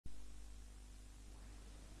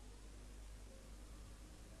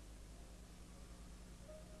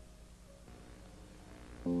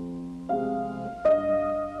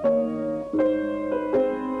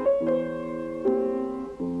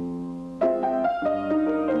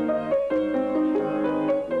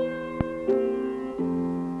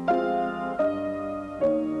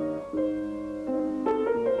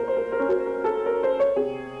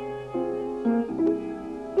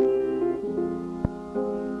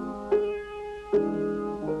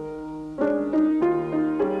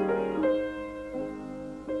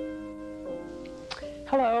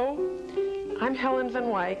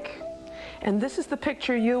Mike, and this is the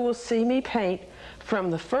picture you will see me paint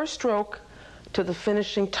from the first stroke to the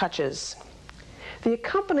finishing touches. The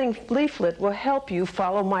accompanying leaflet will help you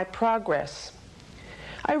follow my progress.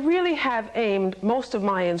 I really have aimed most of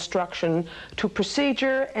my instruction to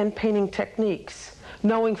procedure and painting techniques,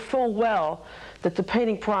 knowing full well that the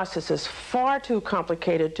painting process is far too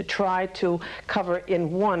complicated to try to cover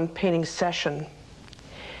in one painting session.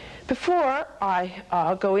 Before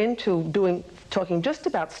I go into talking just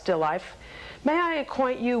about still life, may I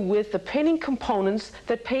acquaint you with the painting components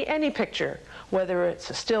that paint any picture, whether it's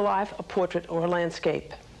a still life, a portrait, or a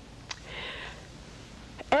landscape.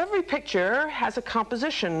 Every picture has a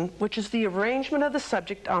composition, which is the arrangement of the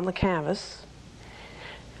subject on the canvas.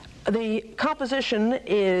 The composition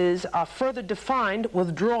is further defined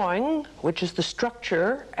with drawing, which is the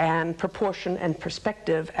structure and proportion and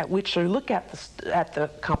perspective at which you look at the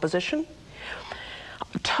composition.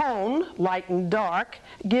 Tone, light and dark,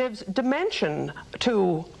 gives dimension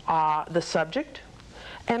to the subject,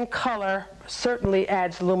 and color certainly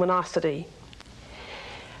adds luminosity.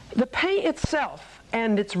 The paint itself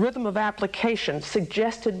and its rhythm of application,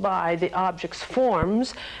 suggested by the object's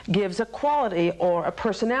forms, gives a quality or a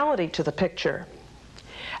personality to the picture.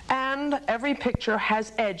 And every picture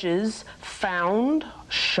has edges: found,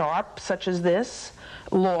 sharp, such as this;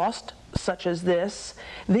 lost, such as this.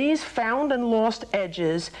 These found and lost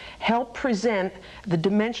edges help present the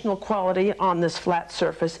dimensional quality on this flat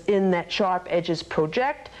surface, in that sharp edges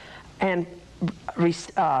project and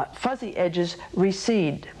fuzzy edges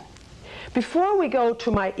recede. Before we go to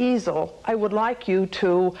my easel, I would like you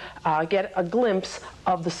to get a glimpse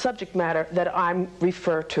of the subject matter that I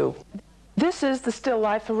refer to. This is the still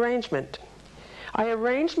life arrangement. I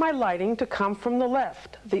arranged my lighting to come from the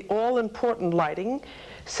left, the all-important lighting.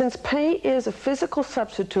 Since paint is a physical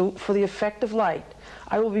substitute for the effect of light,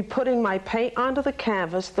 I will be putting my paint onto the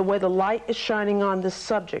canvas the way the light is shining on this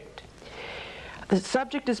subject. The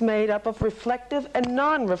subject is made up of reflective and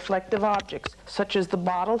non-reflective objects, such as the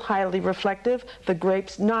bottle, highly reflective, the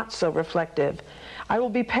grapes, not so reflective. I will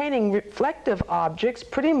be painting reflective objects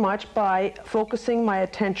pretty much by focusing my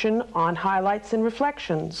attention on highlights and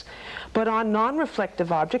reflections. But on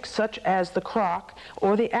non-reflective objects, such as the crock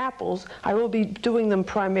or the apples, I will be doing them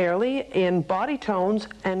primarily in body tones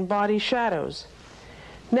and body shadows.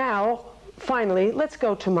 Now, finally, let's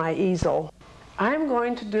go to my easel. I'm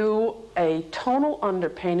going to do a tonal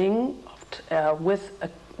underpainting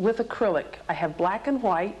with acrylic. I have black and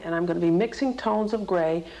white, and I'm going to be mixing tones of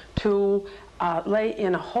gray to lay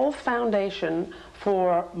in a whole foundation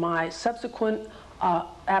for my subsequent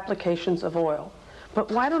applications of oil. But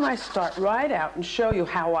why don't I start right out and show you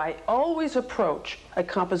how I always approach a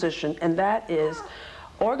composition, and that is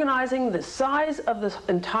organizing the size of the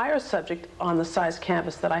entire subject on the size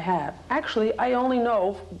canvas that I have. Actually, I only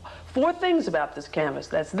know 4 things about this canvas.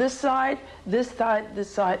 That's this side, this side,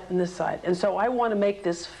 this side, and this side. And so I want to make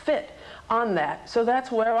this fit on that. So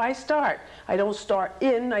that's where I start. I don't start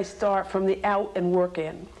in, I start from the out and work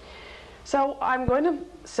in. So I'm going to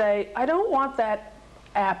say, I don't want that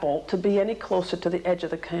apple to be any closer to the edge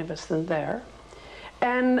of the canvas than there.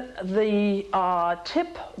 And the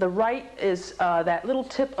tip, the right is that little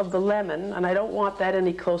tip of the lemon, and I don't want that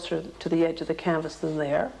any closer to the edge of the canvas than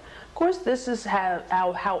there. Of course, this is how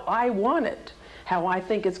I want it, how I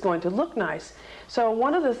think it's going to look nice. So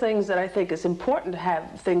one of the things that I think is important to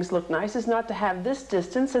have things look nice is not to have this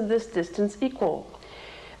distance and this distance equal.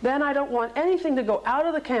 Then I don't want anything to go out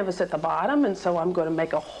of the canvas at the bottom, and so I'm going to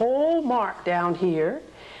make a whole mark down here.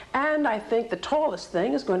 And I think the tallest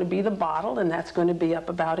thing is going to be the bottle, and that's going to be up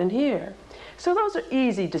about in here. So those are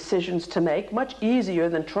easy decisions to make, much easier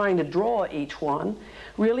than trying to draw each one.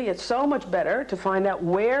 Really, it's so much better to find out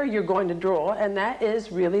where you're going to draw, and that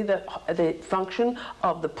is really the function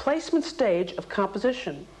of the placement stage of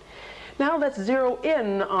composition. Now let's zero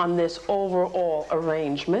in on this overall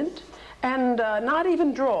arrangement. And not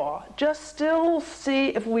even draw, just still see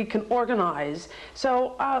if we can organize.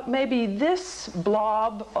 So maybe this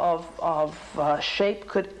blob of shape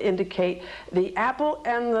could indicate the apple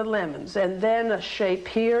and the lemons, and then a shape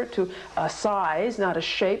here to a size, not a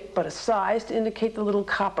shape, but a size to indicate the little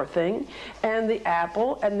copper thing, and the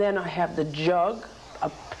apple, and then I have the jug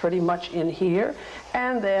pretty much in here,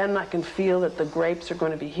 and then I can feel that the grapes are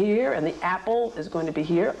going to be here, and the apple is going to be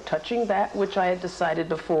here, touching that which I had decided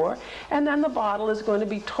before, and then the bottle is going to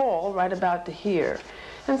be tall right about to here.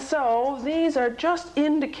 And so these are just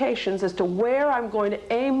indications as to where I'm going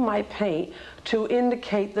to aim my paint to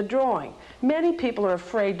indicate the drawing. Many people are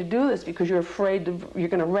afraid to do this because you're afraid you're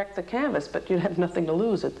going to wreck the canvas, but you have nothing to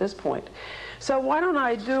lose at this point. So why don't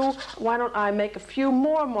I make a few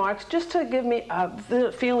more marks just to give me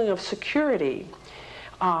a feeling of security.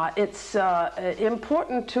 It's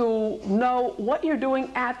important to know what you're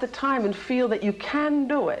doing at the time and feel that you can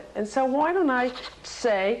do it. And so why don't I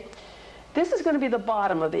say, this is going to be the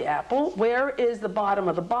bottom of the apple. Where is the bottom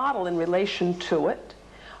of the bottle in relation to it?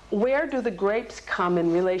 Where do the grapes come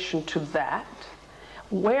in relation to that?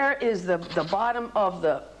 Where is the bottom of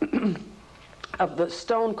the of the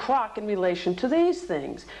stone crock in relation to these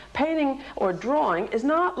things? Painting or drawing is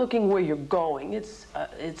not looking where you're going. It's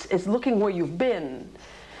looking where you've been.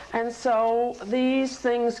 And so these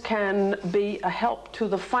things can be a help to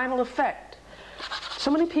the final effect. So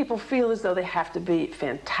many people feel as though they have to be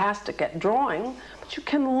fantastic at drawing, but you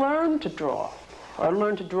can learn to draw, or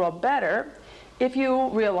learn to draw better, if you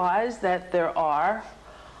realize that there are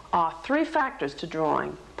 3 factors to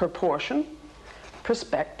drawing: proportion,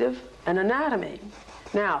 perspective, and anatomy.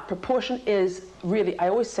 Now, proportion is really, I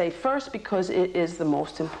always say first because it is the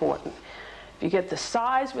most important. If you get the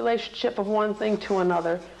size relationship of one thing to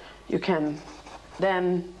another, you can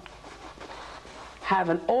then have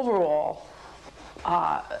an overall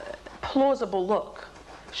plausible look.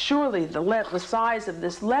 Surely the size of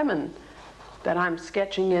this lemon that I'm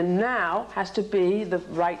sketching in now has to be the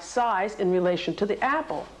right size in relation to the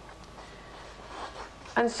apple.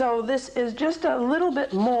 And so this is just a little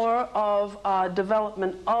bit more of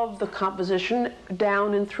development of the composition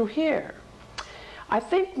down and through here. I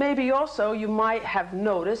think maybe also you might have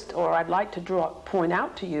noticed, or I'd like to point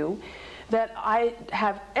out to you, that I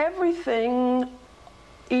have everything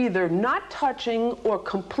either not touching or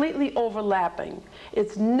completely overlapping.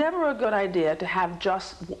 It's never a good idea to have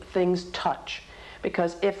just things touch,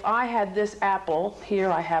 because if I had this apple, here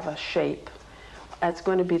I have a shape. That's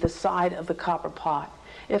going to be the side of the copper pot.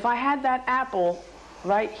 If I had that apple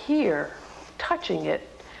right here, touching it,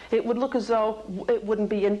 it would look as though it wouldn't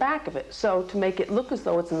be in back of it. So to make it look as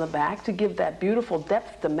though it's in the back, to give that beautiful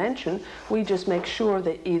depth dimension, we just make sure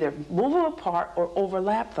that either move them apart or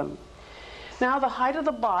overlap them. Now the height of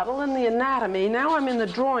the bottle and the anatomy, now I'm in the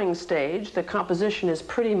drawing stage. The composition is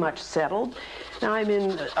pretty much settled. Now I'm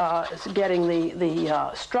in getting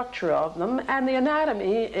the structure of them, and the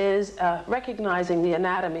anatomy is, recognizing the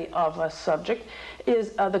anatomy of a subject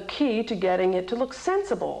is the key to getting it to look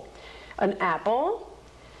sensible. An apple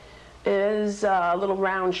is a little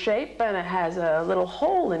round shape, and it has a little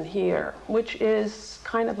hole in here, which is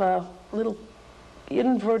kind of a little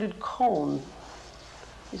inverted cone.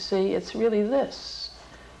 You see, it's really this,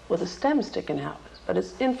 with a stem sticking out, but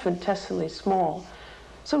it's infinitesimally small.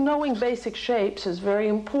 So knowing basic shapes is very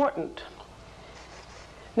important.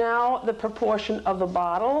 Now, the proportion of the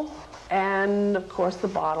bottle, and of course the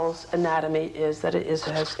bottle's anatomy is that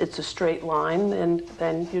it's a straight line, and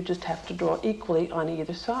then you just have to draw equally on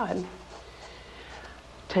either side.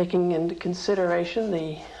 Taking into consideration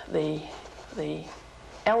the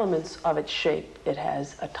elements of its shape. It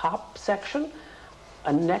has a top section,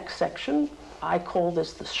 a neck section. I call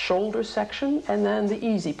this the shoulder section, and then the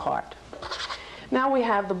easy part. Now we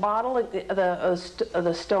have the bottle,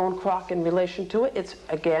 the stone crock in relation to it. It's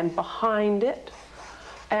again behind it,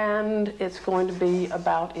 and it's going to be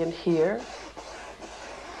about in here.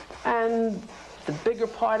 And the bigger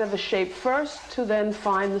part of the shape first, to then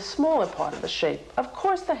find the smaller part of the shape. Of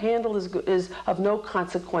course, the handle is of no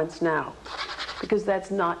consequence now, because that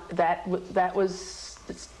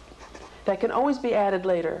can always be added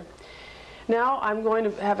later. Now I'm going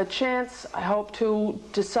to have a chance, I hope, to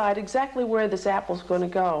decide exactly where this apple's going to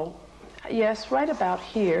go. Yes, right about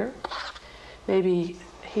here, maybe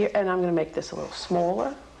here, and I'm going to make this a little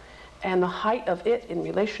smaller. And the height of it in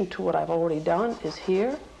relation to what I've already done is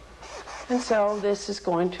here. And so this is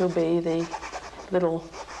going to be the little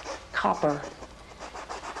copper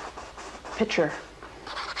pitcher.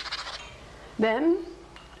 Then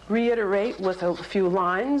reiterate with a few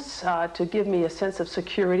lines to give me a sense of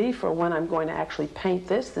security for when I'm going to actually paint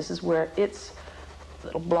this. This is where its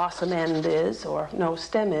little blossom end is, or no,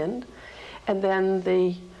 stem end. And then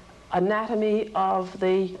the anatomy of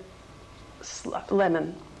the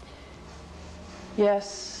lemon.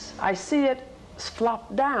 Yes, I see it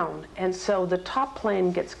flop down, and so the top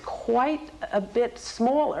plane gets quite a bit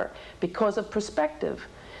smaller because of perspective.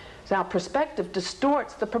 Now, perspective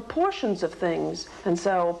distorts the proportions of things, and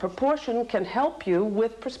so proportion can help you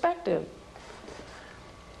with perspective.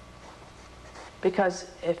 Because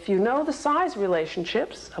if you know the size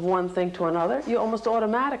relationships of one thing to another, you almost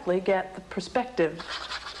automatically get the perspective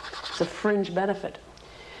It's a fringe benefit.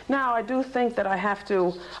 Now, I do think that I have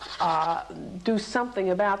to do something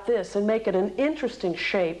about this and make it an interesting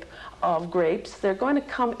shape of grapes. They're going to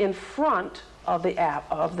come in front of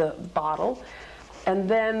the bottle, and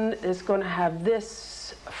then it's going to have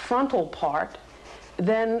this frontal part,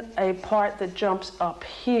 then a part that jumps up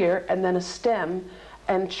here, and then a stem.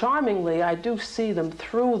 And charmingly, I do see them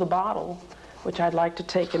through the bottle, which I'd like to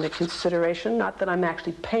take into consideration. Not that I'm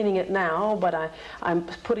actually painting it now, but I'm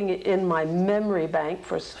putting it in my memory bank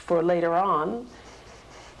for later on.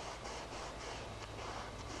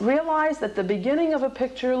 Realize that the beginning of a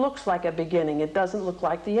picture looks like a beginning. It doesn't look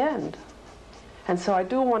like the end. And so I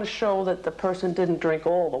do want to show that the person didn't drink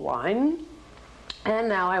all the wine. And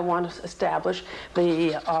now I want to establish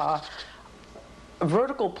the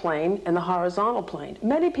vertical plane and the horizontal plane.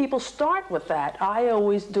 Many people start with that. I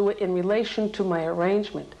always do it in relation to my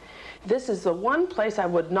arrangement. This is the one place I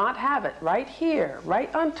would not have it, right here,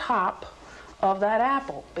 right on top of that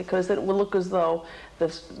apple, because it will look as though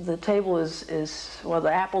the table well,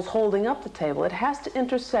 the apple's holding up the table. It has to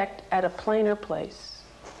intersect at a planar place.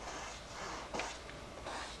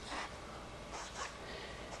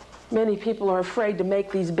 Many people are afraid to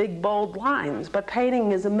make these big, bold lines, but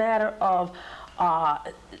painting is a matter of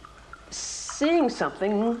seeing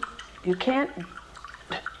something. You can't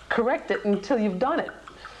correct it until you've done it.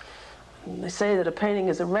 And they say that a painting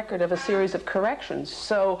is a record of a series of corrections.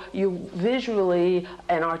 So you visually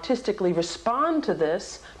and artistically respond to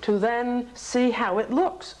this to then see how it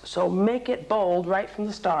looks. So make it bold right from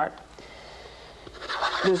the start.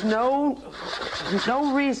 There's no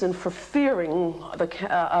reason for fearing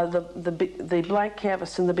the blank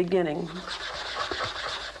canvas in the beginning.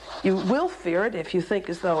 You will fear it if you think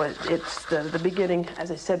as though it's the beginning,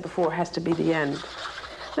 as I said before, has to be the end.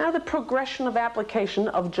 Now the progression of application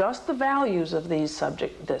of just the values of this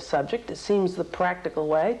subject, it seems the practical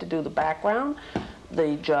way to do the background,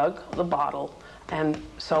 the jug, the bottle, and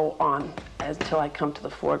so on until I come to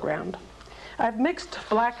the foreground. I've mixed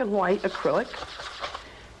black and white acrylic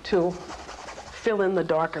to fill in the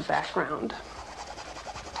darker background.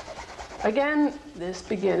 Again, this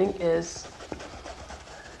beginning is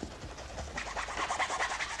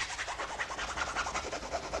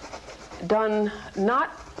done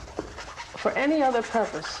not for any other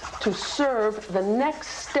purpose to serve the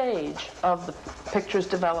next stage of the picture's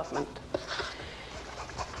development.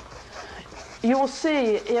 You will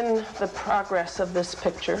see in the progress of this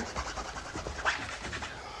picture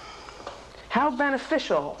how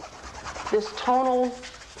beneficial this tonal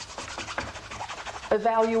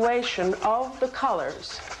evaluation of the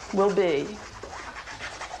colors will be.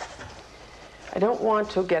 I don't want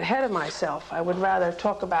to get ahead of myself. I would rather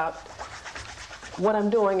talk about what I'm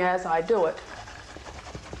doing as I do it.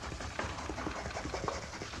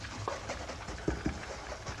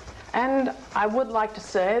 And I would like to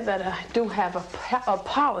say that I do have a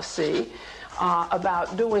policy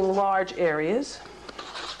about doing large areas.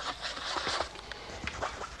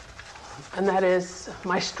 And that is,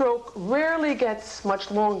 my stroke rarely gets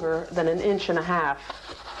much longer than 1.5 inches.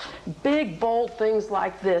 Big, bold things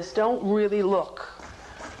like this don't really look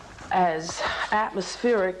as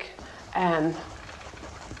atmospheric and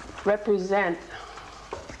represent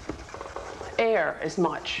air as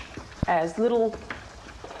much as little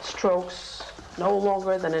strokes no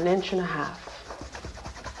longer than 1.5 inches.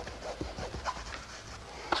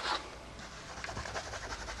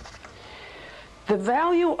 The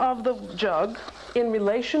value of the jug in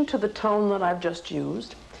relation to the tone that I've just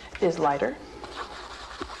used is lighter.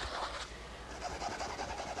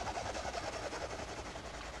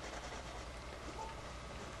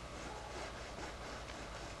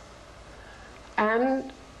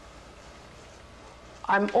 And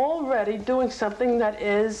I'm already doing something that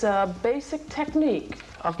is a basic technique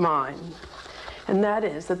of mine. And that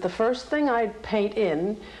is that the first thing I paint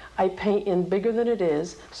in bigger than it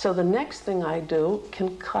is, so the next thing I do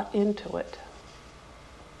can cut into it.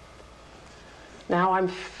 Now I'm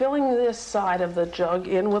filling this side of the jug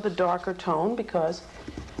in with a darker tone because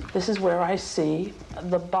this is where I see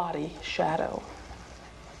the body shadow.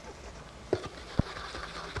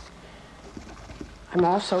 I'm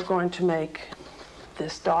also going to make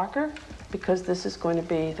this darker because this is going to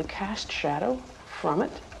be the cast shadow from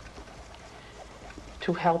it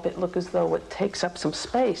to help it look as though it takes up some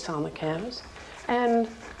space on the canvas. And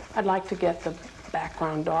I'd like to get the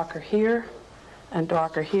background darker here and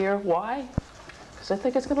darker here. Why? Because I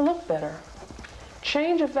think it's going to look better.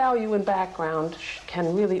 Change of value in background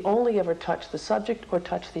can really only ever touch the subject or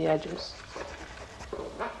touch the edges.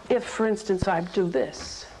 If, for instance, I do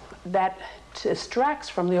this, that distracts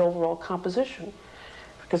from the overall composition,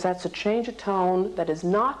 because that's a change of tone that is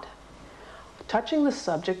not touching the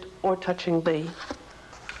subject or touching the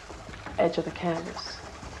edge of the canvas.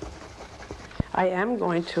 I am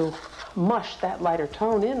going to mush that lighter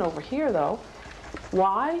tone in over here though.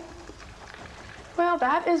 Why? Well,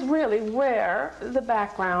 that is really where the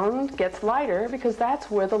background gets lighter, because that's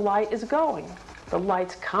where the light is going. The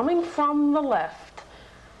light's coming from the left,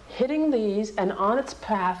 hitting these, and on its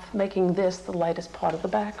path making this the lightest part of the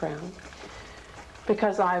background.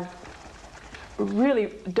 Because I really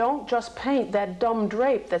don't just paint that dumb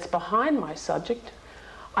drape that's behind my subject,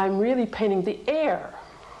 I'm really painting the air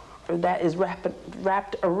that is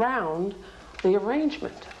wrapped around the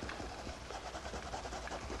arrangement.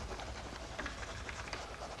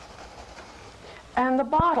 And the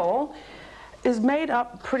bottle is made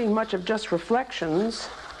up pretty much of just reflections,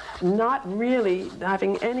 not really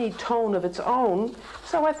having any tone of its own,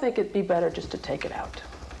 so I think it'd be better just to take it out.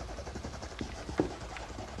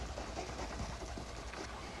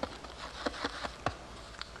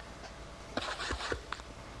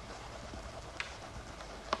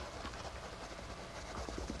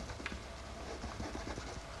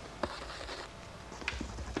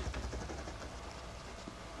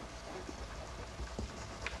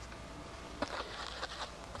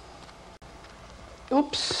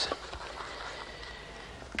 Oops.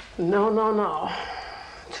 No.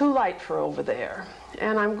 Too light for over there.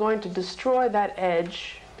 And I'm going to destroy that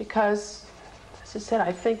edge because, as I said,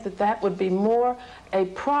 I think that that would be more a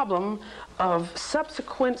problem of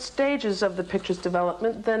subsequent stages of the picture's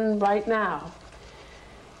development than right now.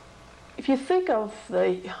 If you think of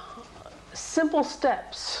the simple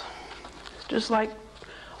steps, just like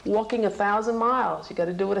walking 1,000 miles, you got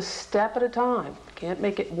to do it a step at a time. Can't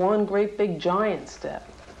make it one great big giant step.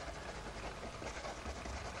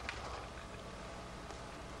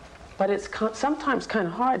 But it's sometimes kind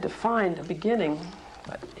of hard to find a beginning.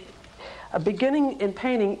 But a beginning in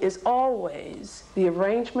painting is always the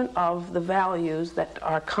arrangement of the values that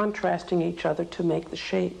are contrasting each other to make the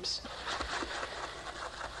shapes.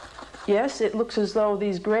 Yes, it looks as though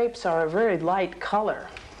these grapes are a very light color,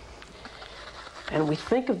 and we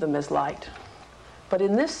think of them as light. But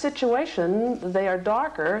in this situation, they are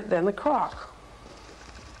darker than the crock.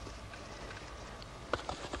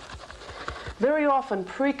 Very often,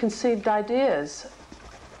 preconceived ideas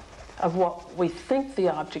of what we think the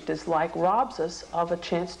object is like robs us of a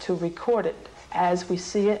chance to record it as we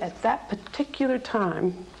see it at that particular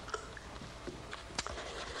time.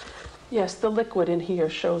 Yes, the liquid in here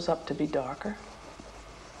shows up to be darker.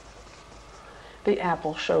 The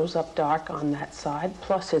apple shows up dark on that side,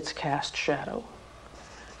 plus its cast shadow.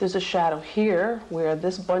 There's a shadow here where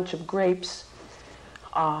this bunch of grapes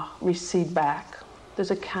recede back. There's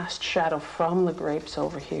a cast shadow from the grapes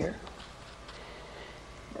over here.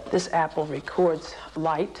 This apple records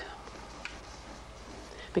light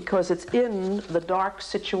because it's in the dark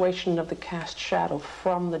situation of the cast shadow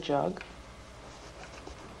from the jug.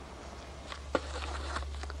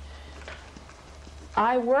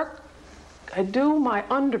 I do my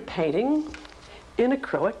underpainting in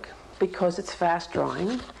acrylic because it's fast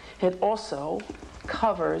drying. It also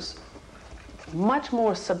covers much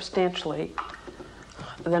more substantially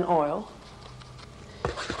than oil.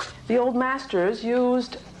 The old masters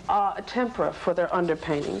used tempera for their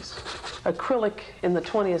underpaintings. Acrylic in the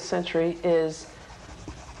 20th century is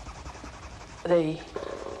the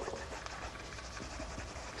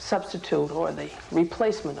substitute or the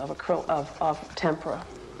replacement of tempera.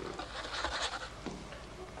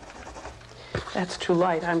 That's too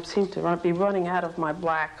light. I seem to be running out of my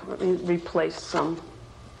black. Let me replace some.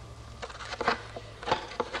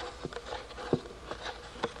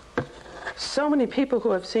 So many people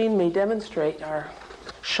who have seen me demonstrate are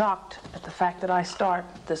shocked at the fact that I start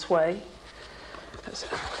this way.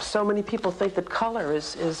 So many people think that color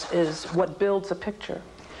is what builds a picture.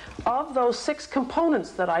 Of those 6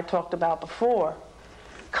 components that I talked about before,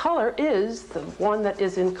 color is the one that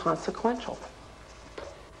is inconsequential.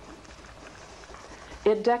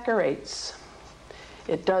 It decorates.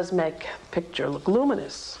 It does make a picture look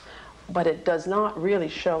luminous, but it does not really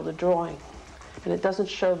show the drawing, and it doesn't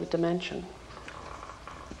show the dimension.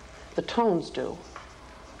 The tones do.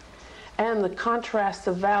 And the contrast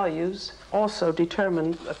of values also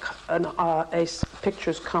determine a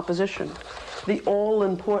picture's composition, the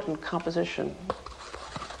all-important composition.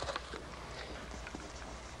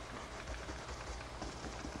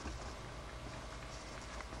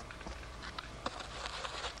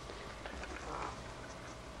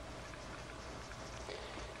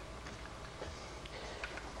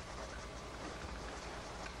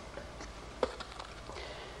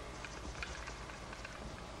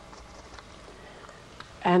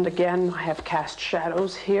 And again, I have cast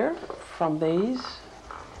shadows here from these.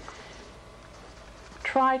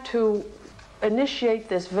 Try to initiate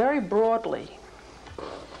this very broadly.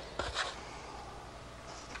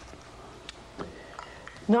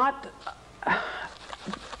 Not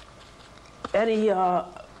any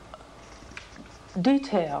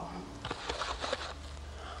detail.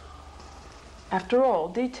 After all,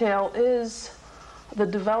 detail is the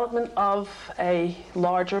development of a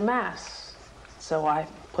larger mass. So I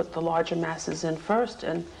put the larger masses in first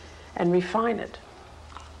and refine it.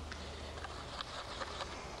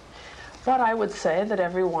 But I would say that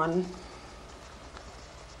everyone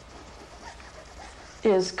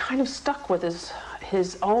is kind of stuck with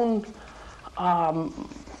his own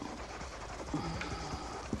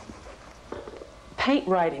paint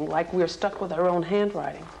writing, like we're stuck with our own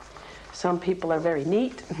handwriting. Some people are very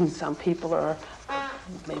neat, and some people are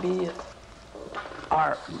maybe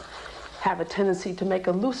have a tendency to make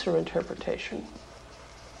a looser interpretation.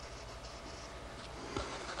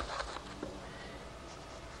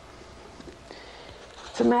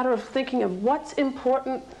 It's a matter of thinking of what's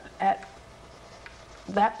important at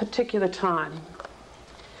that particular time.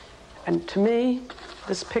 And to me,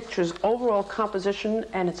 this picture's overall composition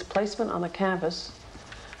and its placement on the canvas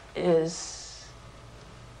is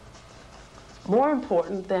more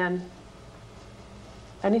important than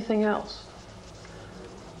anything else.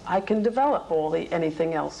 I can develop all the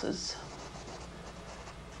anything else's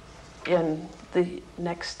in the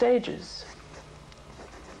next stages.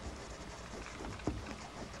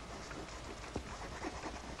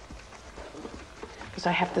 Because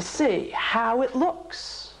I have to see how it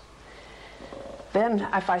looks. Then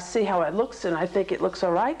if I see how it looks and I think it looks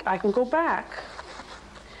all right, I can go back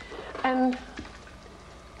and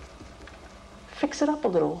fix it up a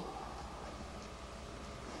little.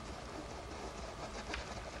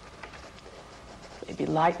 Maybe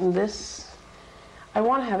lighten this. I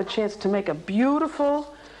want to have a chance to make a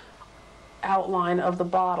beautiful outline of the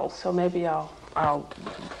bottle, so maybe I'll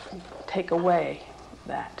take away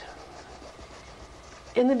that.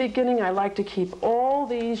 In the beginning, I like to keep all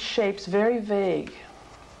these shapes very vague,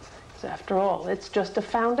 because after all, it's just a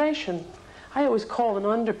foundation. I always call an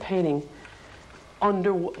underpainting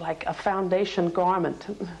like a foundation garment.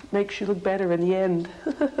 It makes you look better in the end.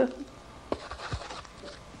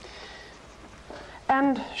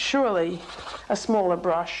 And surely a smaller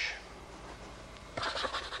brush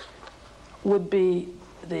would be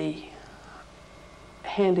the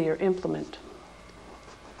handier implement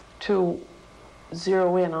to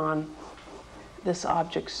zero in on this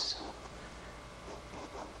object's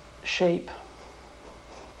shape.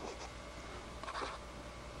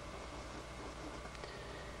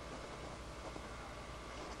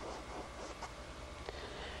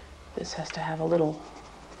 This has to have a little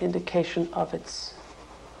indication of its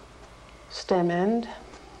stem end.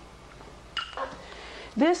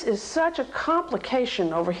 This is such a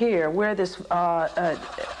complication over here where this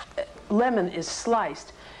lemon is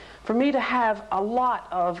sliced. For me to have a lot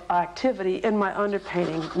of activity in my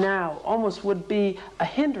underpainting now almost would be a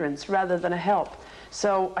hindrance rather than a help.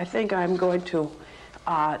 So I think I'm going to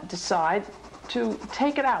decide to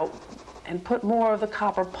take it out and put more of the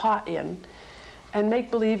copper pot in and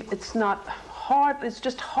make believe it's not hard, it's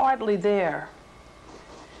just hardly there.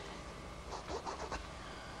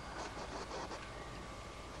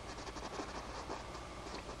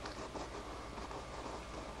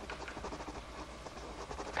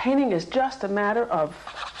 Painting is just a matter of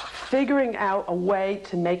figuring out a way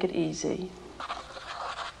to make it easy.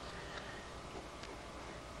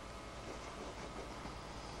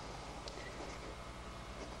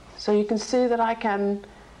 So you can see that I can,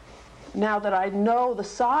 now that I know the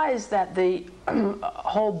size that the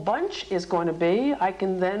whole bunch is going to be, I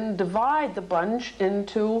can then divide the bunch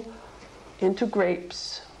into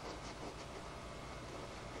grapes.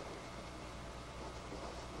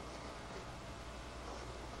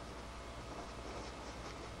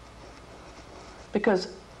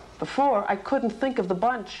 Because before I couldn't think of the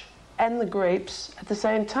bunch and the grapes at the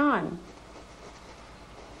same time.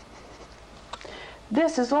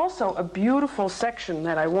 This is also a beautiful section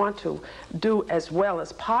that I want to do as well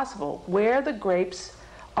as possible, where the grapes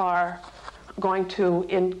are going to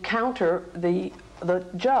encounter the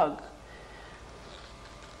jug.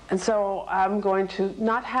 And so I'm going to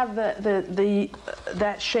not have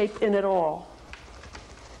that shape in it all,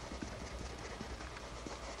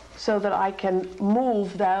 so that I can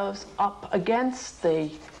move those up against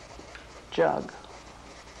the jug.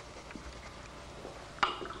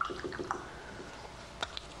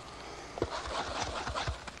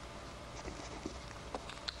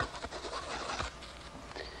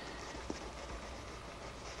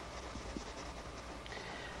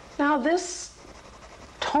 Now Now this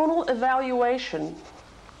tonal evaluation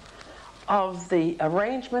of the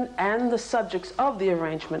arrangement and the subjects of the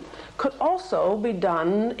arrangement could also be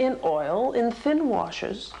done in oil, in thin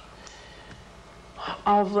washes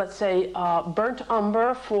of, let's say, burnt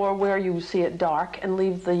umber for where you see it dark, and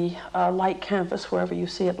leave the light canvas wherever you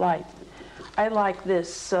see it light. I like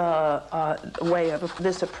this way of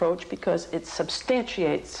this approach because it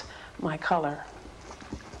substantiates my color.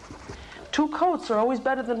 2 coats are always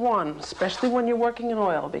better than 1, especially when you're working in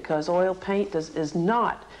oil, because oil paint is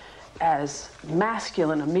not as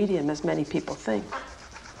masculine a medium as many people think.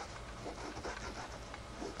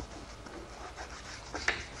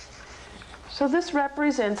 So this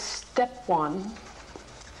represents step 1,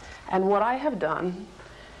 and what I have done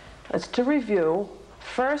is, to review,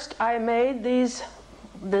 first I made these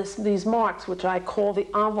marks, which I call the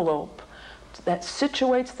envelope, that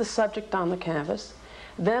situates the subject on the canvas.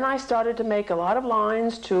 Then I started to make a lot of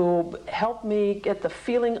lines to help me get the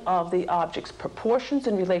feeling of the object's proportions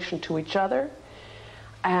in relation to each other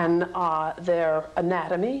and their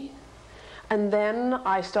anatomy. And then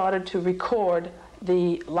I started to record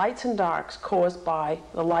the lights and darks caused by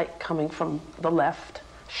the light coming from the left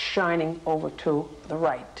shining over to the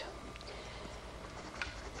right.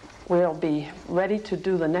 We'll be ready to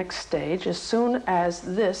do the next stage as soon as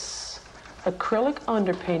this acrylic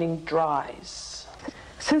underpainting dries.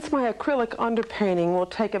 Since my acrylic underpainting will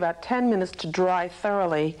take about 10 minutes to dry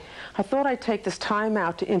thoroughly, I thought I'd take this time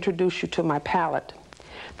out to introduce you to my palette.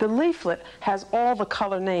 The leaflet has all the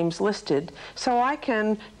color names listed, so I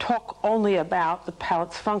can talk only about the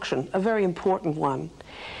palette's function, a very important one.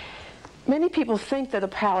 Many people think that a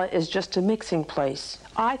palette is just a mixing place.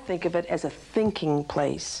 I think of it as a thinking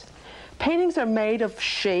place. Paintings are made of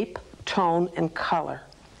shape, tone, and color.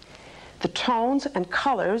 The tones and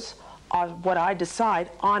colors are what I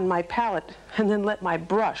decide on my palette, and then let my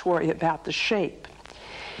brush worry about the shape.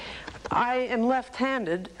 I am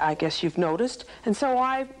left-handed, I guess you've noticed, and so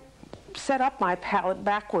I set up my palette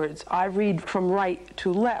backwards. I read from right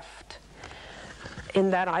to left,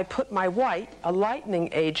 in that I put my white, a lightening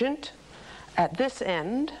agent, at this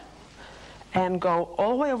end, and go all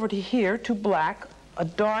the way over to here to black, a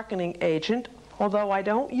darkening agent, although I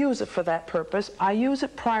don't use it for that purpose. I use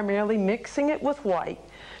it primarily mixing it with white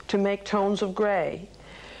to make tones of gray.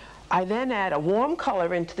 I then add a warm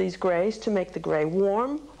color into these grays to make the gray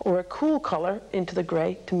warm, or a cool color into the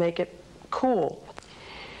gray to make it cool.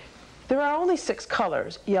 There are only 6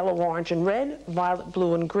 colors: yellow, orange, and red, violet,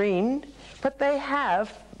 blue, and green, but they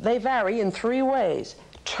vary in 3 ways: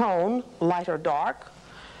 tone, light or dark;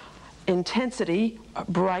 intensity,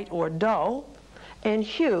 bright or dull; and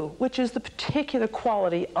hue, which is the particular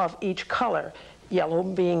quality of each color, yellow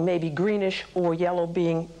being maybe greenish or yellow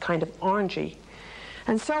being kind of orangey.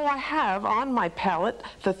 And so I have on my palette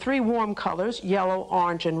the 3 warm colors, yellow,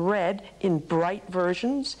 orange, and red, in bright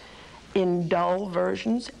versions, in dull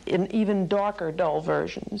versions, in even darker dull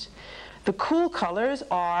versions. The cool colors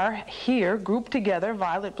are here grouped together,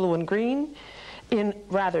 violet, blue, and green, in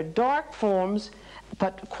rather dark forms,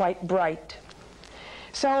 but quite bright.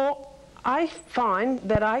 So I find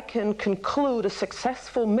that I can conclude a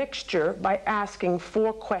successful mixture by asking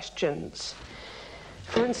 4 questions.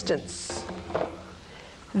 For instance,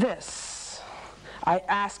 this. I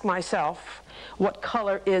ask myself, what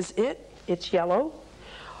color is it? It's yellow.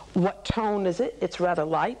 What tone is it? It's rather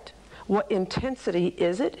light. What intensity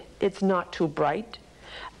is it? It's not too bright.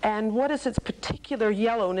 And what is its particular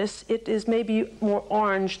yellowness? It is maybe more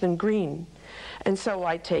orange than green. And so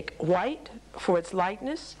I take white for its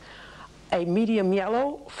lightness, a medium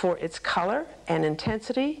yellow for its color and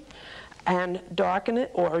intensity, and darken it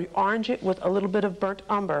or orange it with a little bit of burnt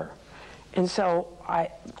umber. And so I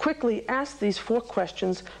quickly ask these 4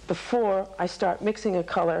 questions before I start mixing a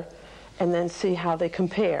color, and then see how they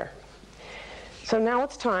compare. So now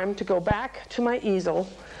it's time to go back to my easel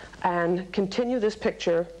and continue this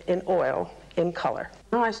picture in oil, in color.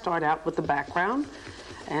 Now I start out with the background,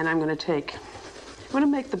 and I'm going to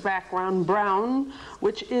make the background brown,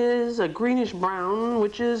 which is a greenish brown,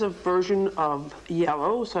 which is a version of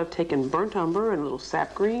yellow. So I've taken burnt umber and a little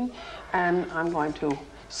sap green, and I'm going to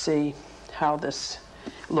see how this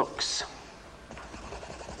looks.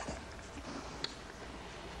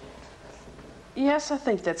 Yes, I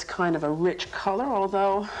think that's kind of a rich color,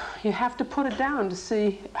 although you have to put it down to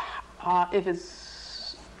see if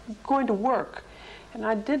it's going to work. And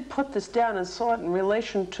I did put this down and saw it in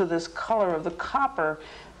relation to this color of the copper,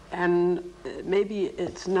 and maybe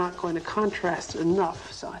it's not going to contrast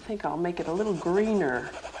enough, so I think I'll make it a little greener.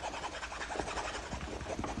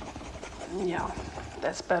 Yeah,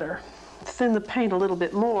 that's better. Thin the paint a little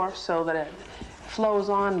bit more so that it flows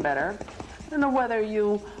on better. I don't know whether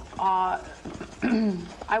you, I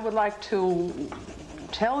would like to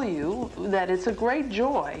tell you that it's a great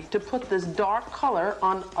joy to put this dark color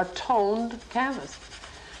on a toned canvas,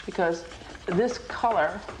 because this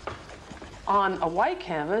color on a white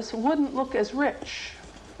canvas wouldn't look as rich.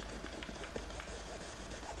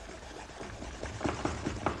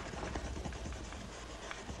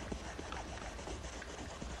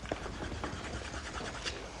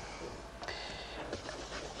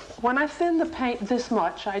 When I thin the paint this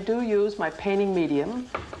much, I do use my painting medium,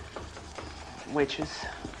 which is,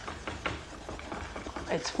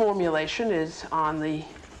 its formulation is on the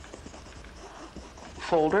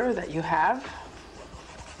folder that you have.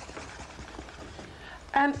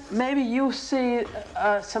 And maybe you see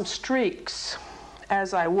some streaks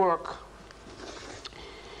as I work.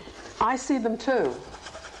 I see them too,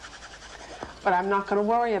 but I'm not going to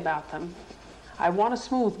worry about them. I want a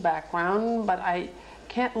smooth background, but I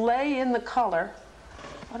can't lay in the color.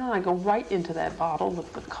 Why don't I go right into that bottle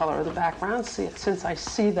with the color of the background, see it, since I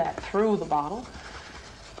see that through the bottle.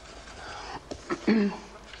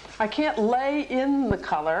 I can't lay in the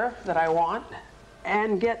color that I want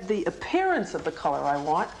and get the appearance of the color I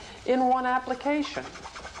want in one application.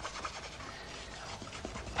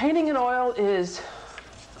 Painting in oil is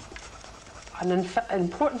an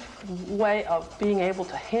important way of being able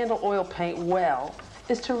to handle oil paint well,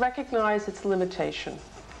 is to recognize its limitation.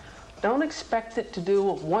 Don't expect it to do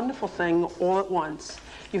a wonderful thing all at once.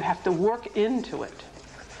 You have to work into it.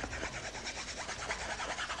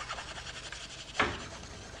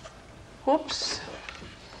 Whoops.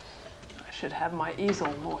 I should have my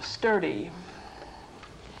easel more sturdy.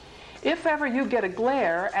 If ever you get a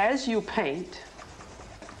glare as you paint,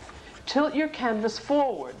 tilt your canvas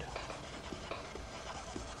forward.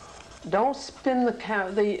 Don't spin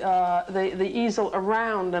the easel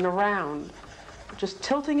around and around. Just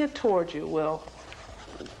tilting it towards you will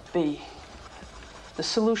be the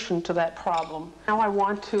solution to that problem. Now I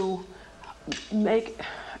want to make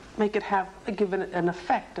it give it an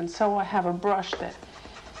effect, and so I have a brush that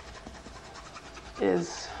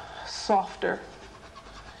is softer.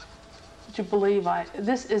 Would you believe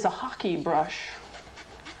this is a hockey brush.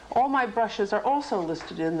 All my brushes are also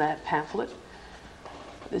listed in that pamphlet.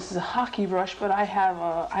 This is a hockey brush, but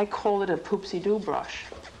I call it a poopsie-doo brush.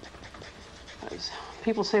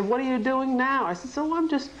 People say, what are you doing now? I said, so I'm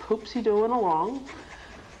just poopsie-dooing along,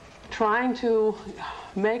 trying to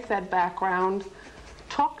make that background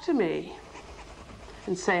talk to me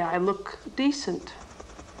and say I look decent.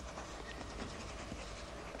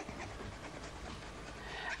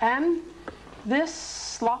 And this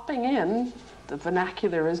slopping in, the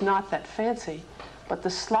vernacular is not that fancy, but the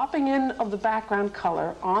slopping in of the background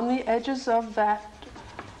color on the edges of that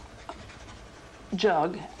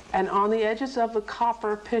jug and on the edges of the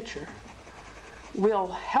copper pitcher will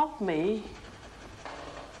help me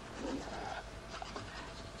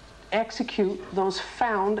execute those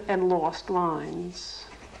found and lost lines.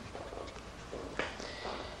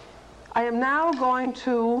 I am now going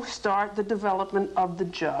to start the development of the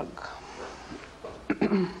jug.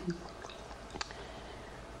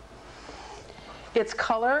 Its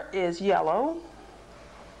color is yellow,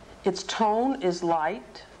 its tone is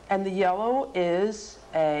light, and the yellow is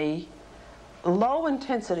a low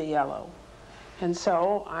intensity yellow. And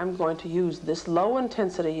so I'm going to use this low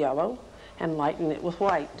intensity yellow and lighten it with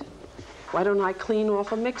white. Why don't I clean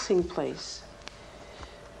off a mixing place?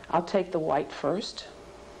 I'll take the white first,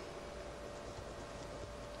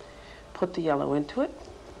 put the yellow into it,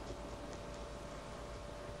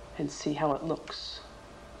 and see how it looks.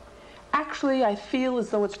 Actually, I feel as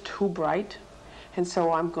though it's too bright, and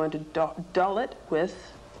so I'm going to dull it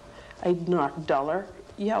with a duller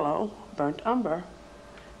yellow, burnt umber,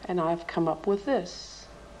 and I've come up with this.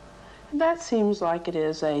 And that seems like it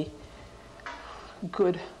is a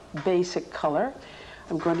good basic color.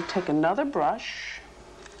 I'm going to take another brush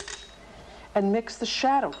and mix the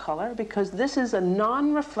shadow color, because this is a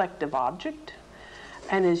non-reflective object,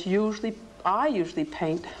 and I usually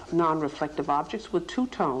paint non-reflective objects with two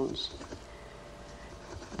tones.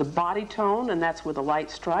 The body tone, and that's where the light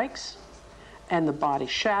strikes, and the body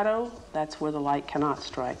shadow, that's where the light cannot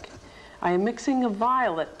strike. I am mixing a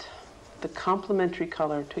violet, the complementary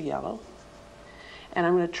color to yellow, and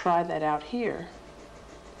I'm going to try that out here.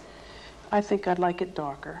 I think I'd like it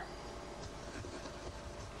darker.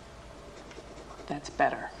 That's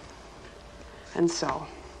better. And so,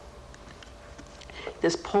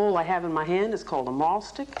 this pole I have in my hand is called a maul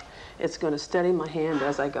stick. It's going to steady my hand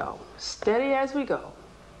as I go. Steady as we go.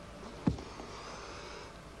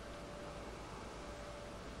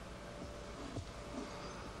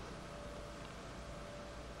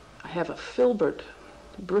 have a filbert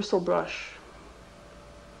bristle brush,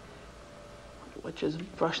 which is a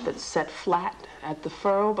brush that's set flat at the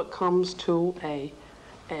furrow but comes to a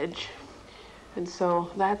edge. And so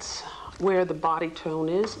that's where the body tone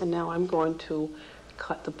is, and now I'm going to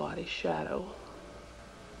cut the body shadow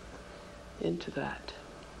into that.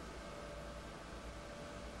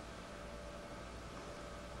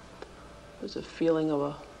 There's a feeling of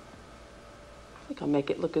I think I'll make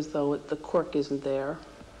it look as though the cork isn't there.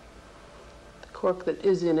 The cork that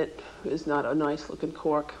is in it is not a nice looking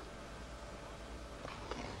cork.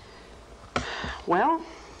 Well,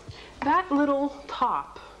 that little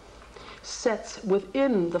top sets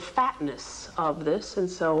within the fatness of this, and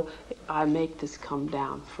so I make this come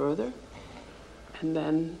down further and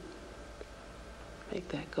then make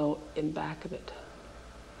that go in back of it.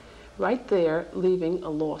 Right there, leaving a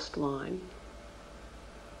lost line.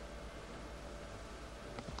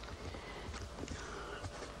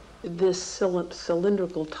 This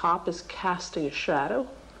cylindrical top is casting a shadow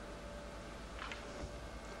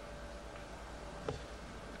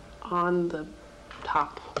on the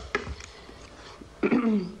top.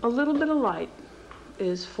 A little bit of light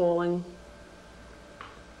is falling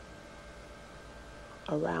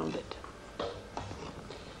around it.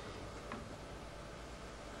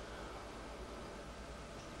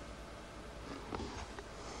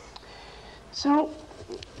 So,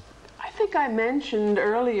 I think I mentioned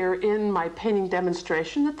earlier in my painting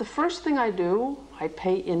demonstration that the first thing I do, I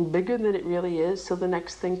paint in bigger than it really is so the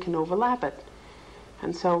next thing can overlap it.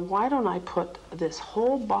 And so why don't I put this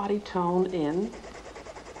whole body tone in,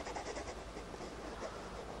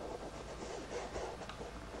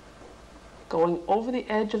 going over the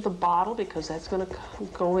edge of the bottle because that's going to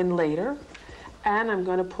go in later, and I'm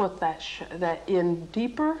going to put that in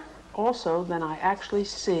deeper also than I actually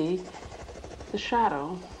see the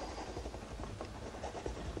shadow.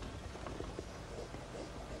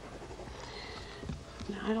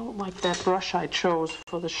 Now, I don't like that brush I chose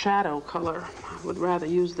for the shadow color. I would rather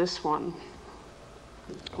use this one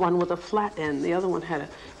with a flat end. The other one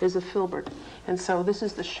is a filbert. And so this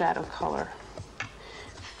is the shadow color.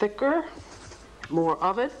 Thicker, more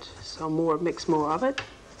of it, so mix more of it.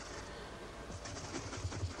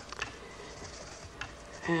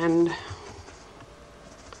 And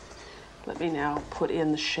let me now put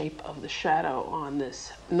in the shape of the shadow on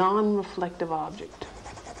this non-reflective object.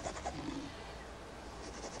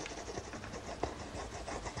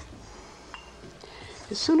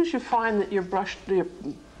 As soon as you find that your brush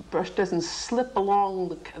doesn't slip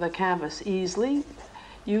along the canvas easily,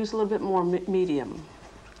 use a little bit more medium.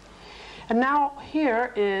 And now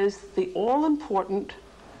here is the all-important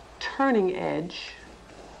turning edge,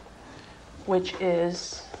 which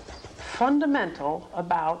is fundamental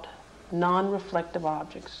about non-reflective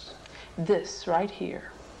objects. This right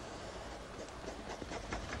here.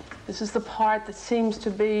 This is the part that seems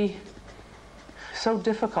to be so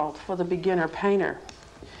difficult for the beginner painter.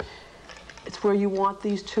 It's where you want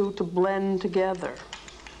these two to blend together.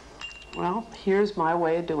 Well, here's my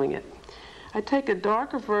way of doing it. I take a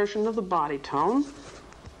darker version of the body tone,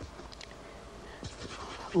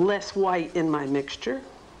 less white in my mixture.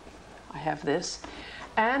 I have this,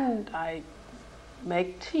 and I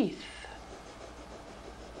make teeth.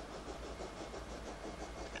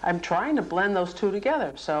 I'm trying to blend those two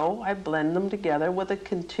together, so I blend them together with a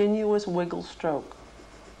continuous wiggle stroke.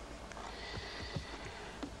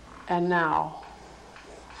 And now,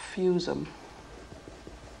 fuse them.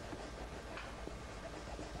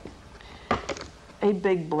 A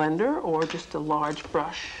big blender or just a large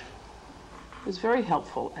brush is very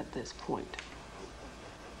helpful at this point.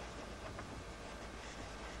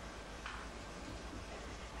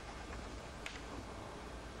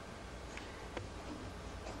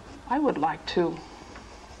 I would like to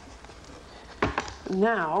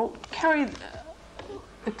now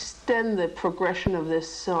extend the progression of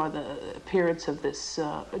this, or the appearance of this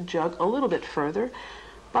jug a little bit further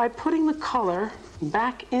by putting the color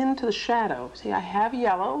back into the shadow. See, I have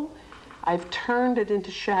yellow. I've turned it into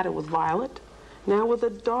shadow with violet. Now with a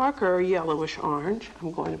darker yellowish orange,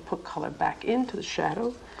 I'm going to put color back into the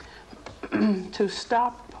shadow to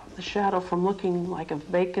stop the shadow from looking like a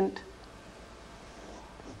vacant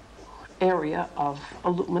area of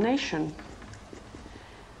illumination.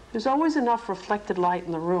 There's always enough reflected light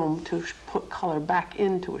in the room to put color back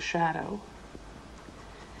into a shadow.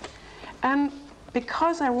 And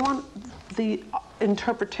because I want the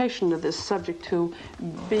interpretation of this subject to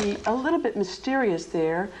be a little bit mysterious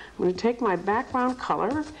there, I'm going to take my background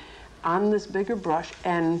color on this bigger brush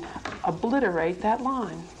and obliterate that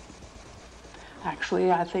line.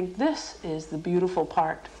 Actually, I think this is the beautiful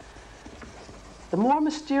part The more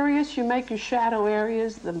mysterious you make your shadow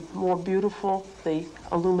areas, the more beautiful the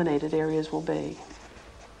illuminated areas will be.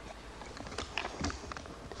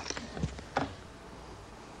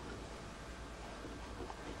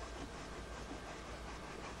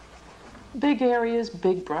 Big areas,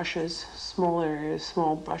 big brushes. Small areas,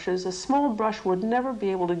 small brushes. A small brush would never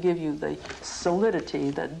be able to give you the solidity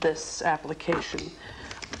that this application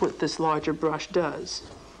with this larger brush does.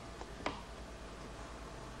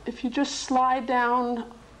 If you just slide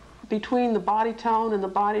down between the body tone and the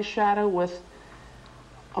body shadow with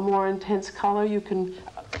a more intense color, you can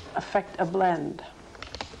affect a blend.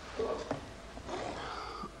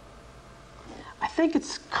 I think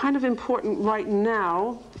it's kind of important right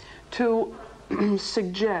now to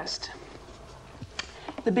suggest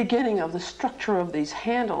the beginning of the structure of these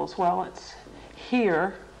handles. Well, it's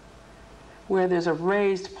here where there's a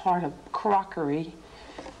raised part of crockery,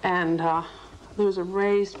 and there's a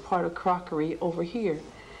raised part of crockery over here.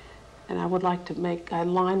 And I would like to I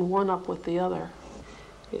line one up with the other.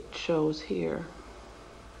 It shows here.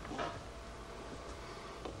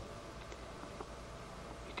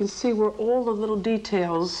 You can see where all the little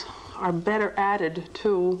details are better added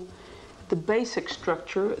to the basic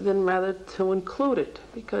structure than rather to include it,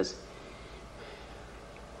 because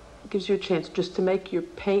it gives you a chance just to make your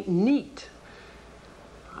paint neat.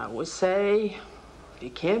 I would say, if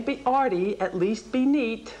you can't be arty, at least be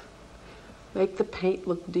neat. Make the paint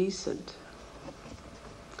look decent.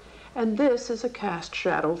 And this is a cast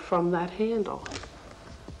shadow from that handle.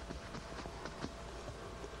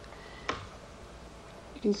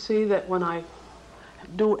 You can see that when I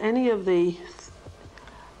do any of the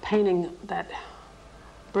painting that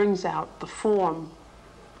brings out the form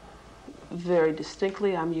very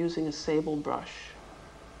distinctly, I'm using a sable brush.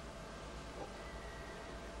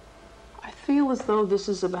 I feel as though this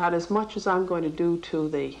is about as much as I'm going to do to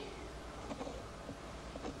the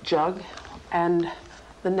jug, and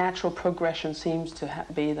the natural progression seems to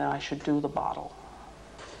be that I should do the bottle.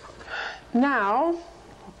 Now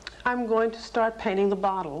I'm going to start painting the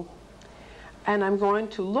bottle, and I'm going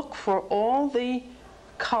to look for all the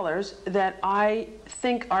colors that I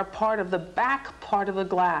think are part of the back part of the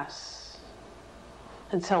glass.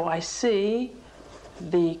 And so I see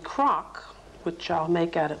the crock, which I'll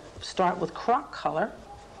make start with crock color,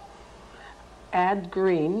 add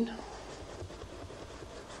green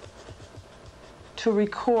to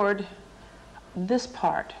record this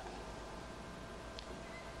part.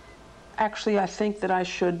 Actually, I think that I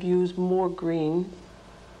should use more green.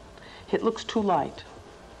 It looks too light.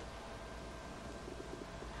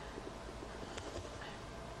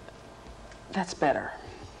 That's better.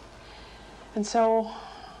 And so,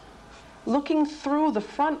 looking through the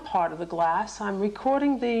front part of the glass, I'm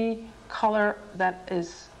recording the color that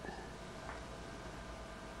is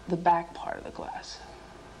the back part of the glass.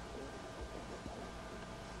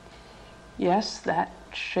 Yes, that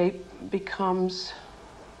shape becomes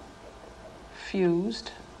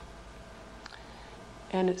fused,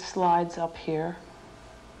 and it slides up here.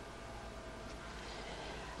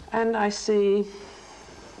 And I see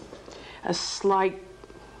a slight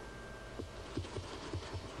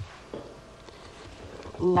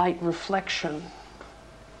light reflection.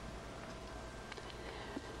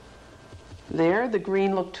 There, the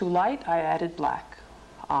green looked too light, I added black.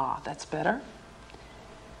 Ah, that's better.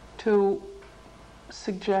 To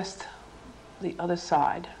suggest the other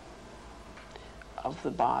side of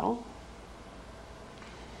the bottle.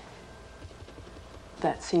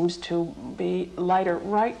 That seems to be lighter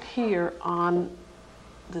right here on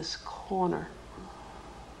this corner.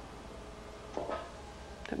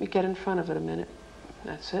 Let me get in front of it a minute.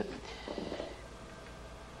 That's it.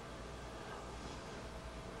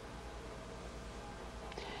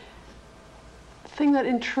 The thing that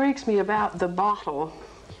intrigues me about the bottle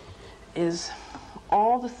is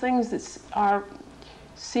all the things that are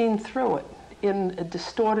seen through it in a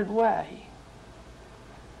distorted way.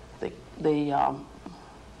 The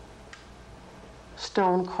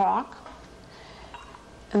stone crock,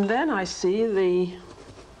 and then I see the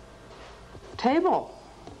table,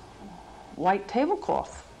 white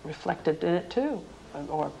tablecloth reflected in it too,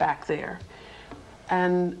 or back there,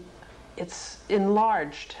 and it's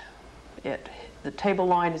enlarged. The table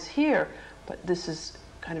line is here, but this is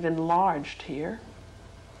kind of enlarged here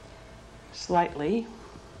slightly.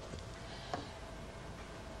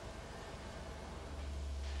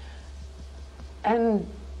 And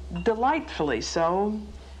delightfully so,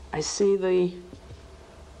 I see the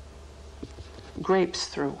grapes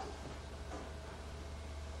through.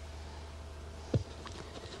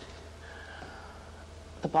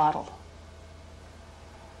 The bottle.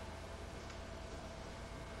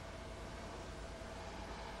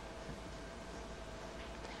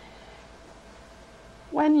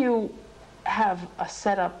 When you have a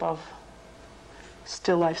setup of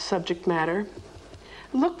still life subject matter,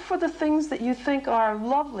 look for the things that you think are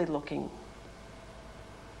lovely looking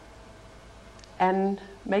and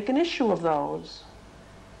make an issue of those.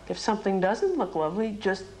 If something doesn't look lovely,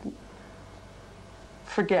 just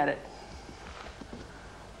forget it.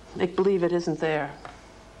 Make believe it isn't there.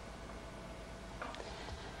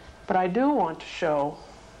 But I do want to show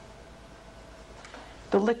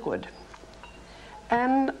the liquid.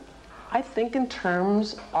 And I think in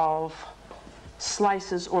terms of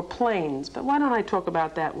slices or planes, but why don't I talk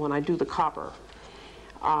about that when I do the copper?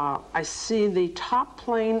 I see the top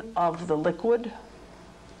plane of the liquid,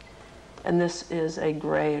 and this is a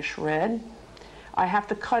grayish red. I have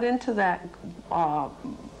to cut into that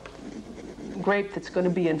grape that's going to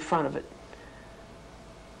be in front of it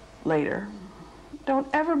later. Don't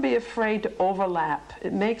ever be afraid to overlap.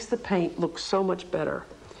 It makes the paint look so much better.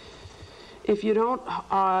 If you don't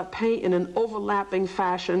paint in an overlapping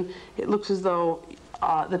fashion, it looks as though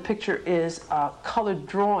the picture is a colored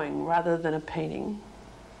drawing rather than a painting.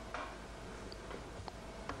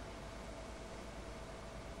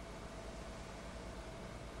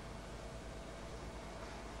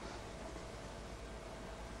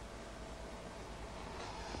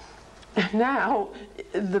 Now,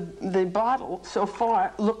 the bottle so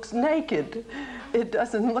far looks naked. It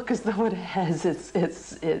doesn't look as though it has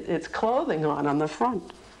its clothing on the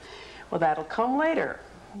front. Well, that'll come later.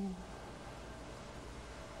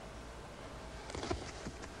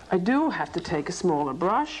 I do have to take a smaller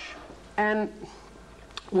brush and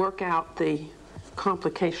work out the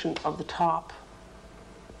complication of the top.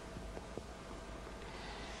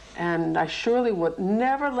 And I surely would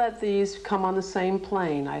never let these come on the same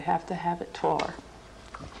plane. I have to have it taller.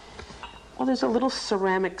 Well, there's a little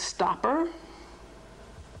ceramic stopper.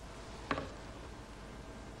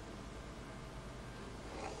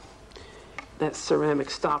 That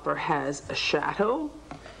ceramic stopper has a shadow.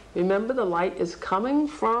 Remember, the light is coming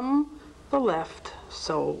from the left,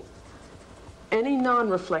 so any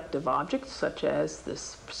non-reflective object, such as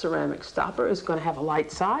this ceramic stopper, is going to have a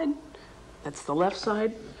light side. That's the left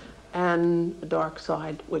side. And the dark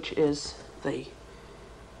side, which is the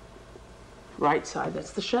right side.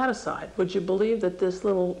 That's the shadow side. Would you believe that this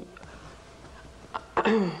little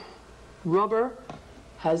rubber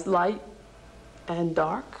has light and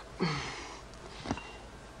dark?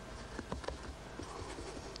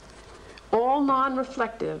 All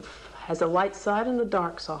non-reflective has a light side and a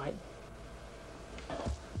dark side.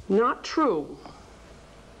 Not true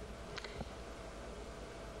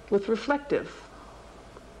with reflective.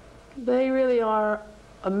 They really are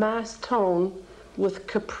a mass tone with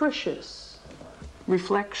capricious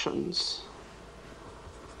reflections,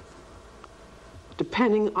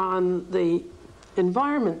 depending on the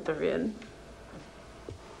environment they're in.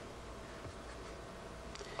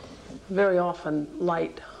 Very often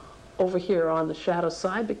light over here on the shadow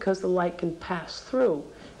side, because the light can pass through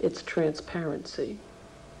its transparency.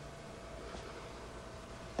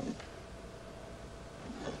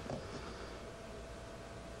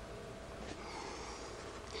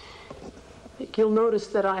 You'll notice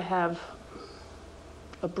that I have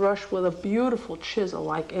a brush with a beautiful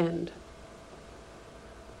chisel-like end.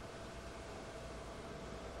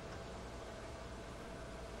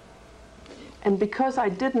 And because I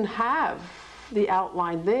didn't have the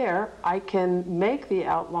outline there, I can make the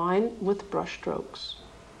outline with brush strokes,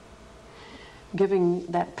 giving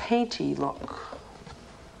that painty look.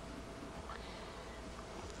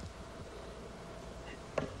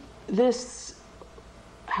 This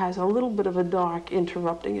has a little bit of a dark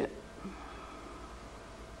interrupting it.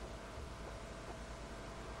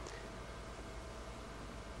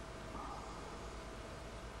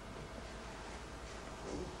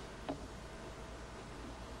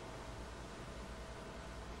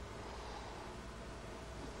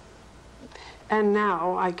 And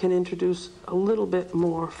now I can introduce a little bit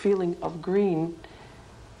more feeling of green,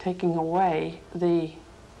 taking away the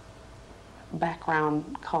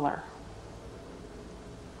background color.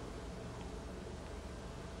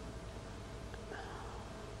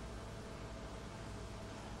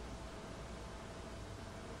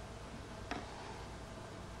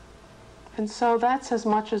 And so that's as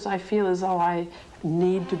much as I feel as though I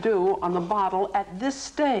need to do on the bottle at this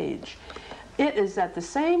stage. It is at the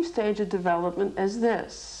same stage of development as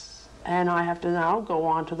this. And I have to now go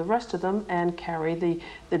on to the rest of them and carry the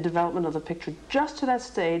development of the picture just to that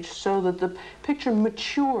stage, so that the picture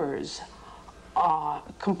matures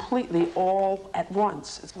completely all at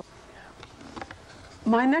once.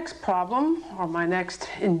 My next problem, or my next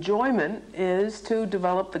enjoyment, is to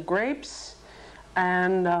develop the grapes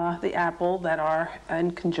and the apple that are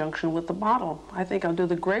in conjunction with the bottle. I think I'll do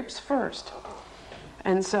the grapes first.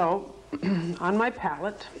 And so, on my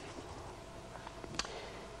palette,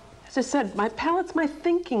 as I said, my palette's my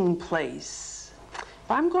thinking place.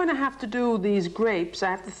 If I'm going to have to do these grapes, I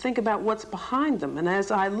have to think about what's behind them. And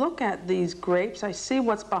as I look at these grapes, I see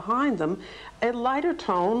what's behind them, a lighter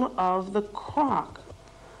tone of the crock.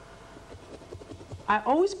 I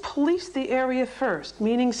always police the area first,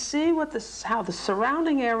 meaning see what how the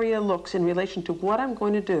surrounding area looks in relation to what I'm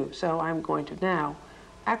going to do. So I'm going to now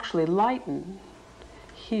actually lighten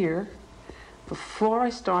here before I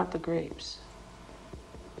start the grapes.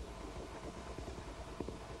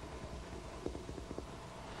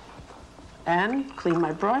 And clean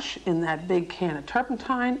my brush in that big can of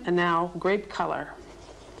turpentine, and now grape color.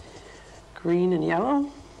 Green and yellow,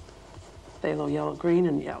 phthalo yellow, green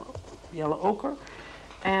and yellow, yellow ochre.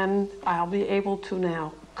 And I'll be able to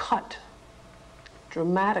now cut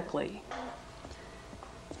dramatically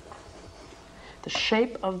the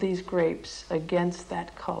shape of these grapes against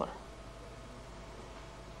that color.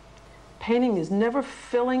 Painting is never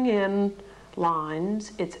filling in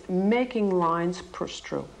lines, it's making lines per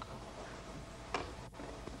stroke.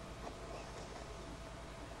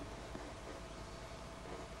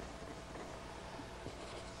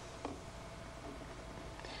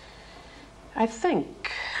 I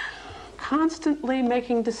think constantly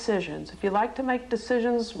making decisions. If you like to make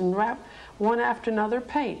decisions and wrap one after another,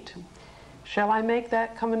 paint. Shall I make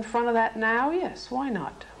that come in front of that now? Yes, why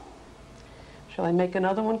not? Shall I make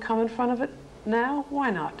another one come in front of it now?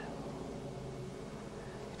 Why not?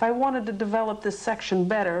 If I wanted to develop this section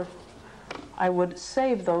better, I would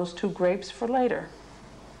save those two grapes for later.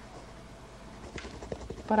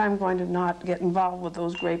 But I'm going to not get involved with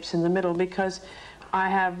those grapes in the middle because I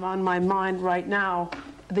have on my mind right now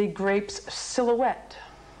the grape's silhouette.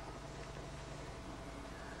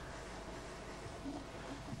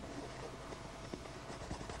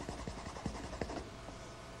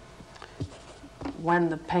 When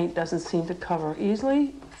the paint doesn't seem to cover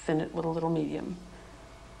easily, thin it with a little medium.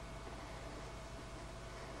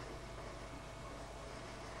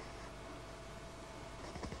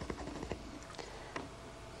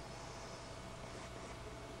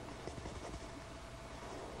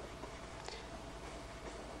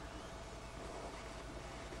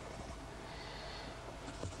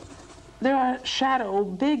 There are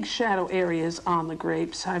big shadow areas on the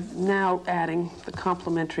grapes. I'm now adding the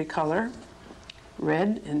complementary color,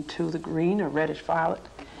 red into the green or reddish violet.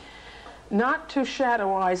 Not to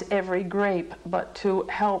shadowize every grape, but to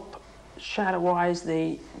help shadowize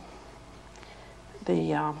the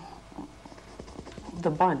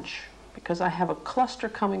bunch, because I have a cluster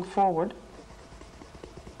coming forward.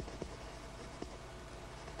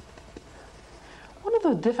 One of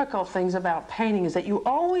the difficult things about painting is that you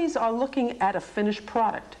always are looking at a finished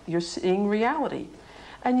product. You're seeing reality,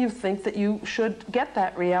 and you think that you should get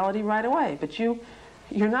that reality right away, but you're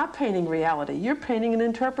not painting reality. You're painting an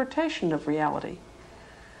interpretation of reality.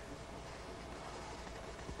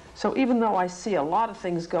 So even though I see a lot of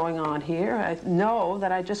things going on here, I know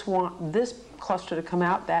that I just want this cluster to come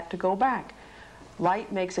out, that to go back.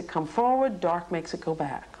 Light makes it come forward, dark makes it go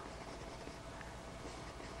back.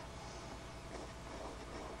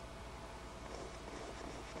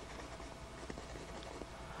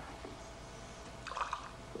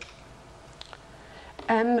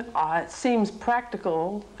 And it seems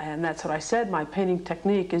practical, and that's what I said, my painting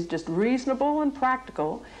technique is just reasonable and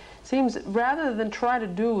practical. Seems rather than try to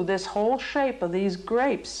do this whole shape of these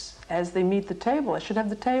grapes as they meet the table, I should have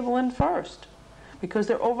the table in first, because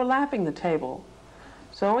they're overlapping the table.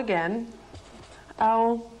 So again,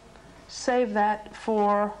 I'll save that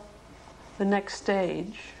for the next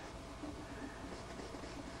stage.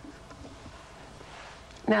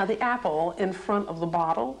 Now the apple in front of the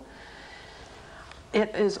bottle,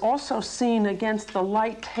 it is also seen against the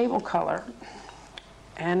light table color,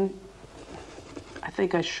 and I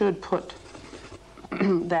think I should put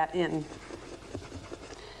that in.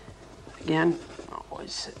 Again,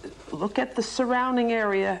 always look at the surrounding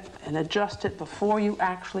area and adjust it before you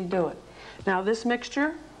actually do it. Now this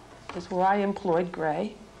mixture is where I employed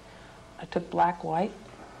gray. I took black, white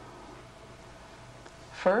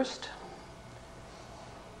first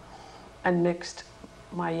and mixed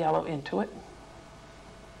my yellow into it.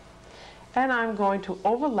 And I'm going to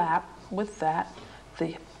overlap with that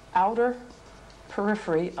the outer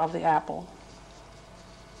periphery of the apple.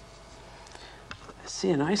 I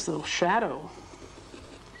see a nice little shadow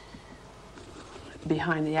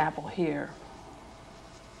behind the apple here.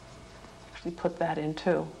 Actually put that in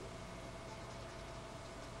too.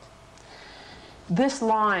 This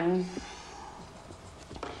line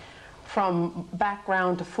from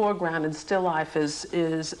background to foreground in still life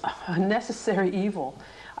is a necessary evil.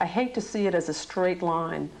 I hate to see it as a straight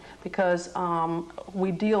line because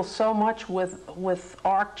we deal so much with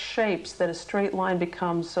arced shapes that a straight line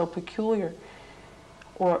becomes so peculiar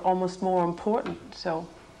or almost more important. So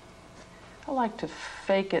I like to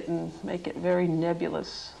fake it and make it very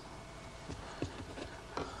nebulous.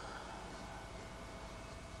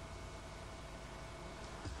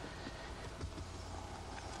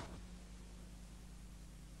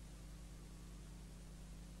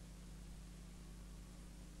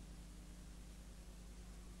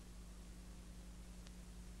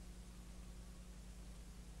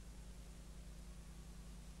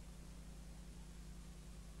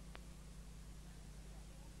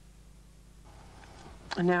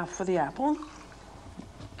 And now for the apple.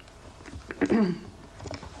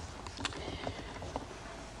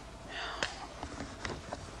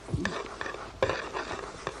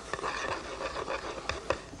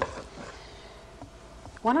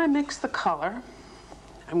 When I mix the color,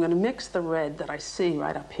 I'm going to mix the red that I see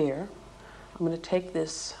right up here. I'm going to take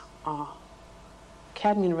this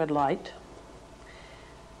cadmium red light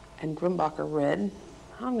and Grumbacher red.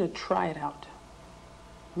 I'm going to try it out.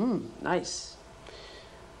 Nice.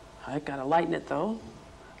 I gotta lighten it though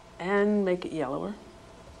and make it yellower.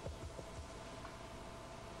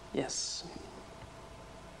 Yes.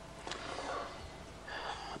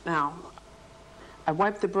 Now, I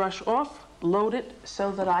wipe the brush off, load it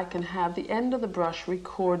so that I can have the end of the brush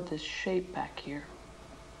record this shape back here.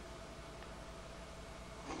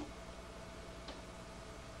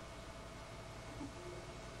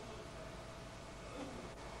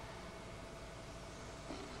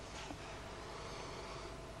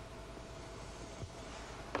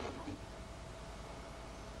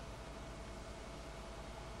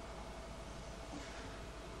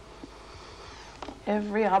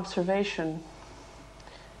 Every observation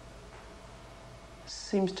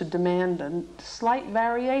seems to demand a slight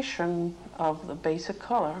variation of the basic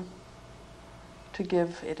color to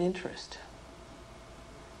give it interest.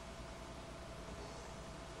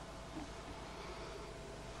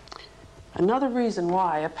 Another reason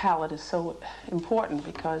why a palette is so important,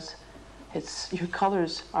 because your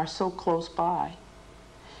colors are so close by.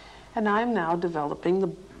 And I'm now developing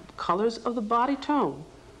the colors of the body tone.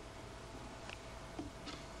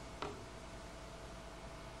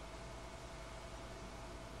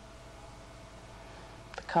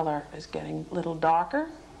 Color is getting a little darker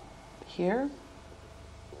here,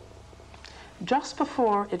 just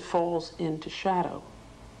before it falls into shadow.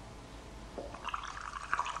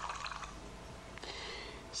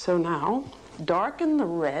 So now, darken the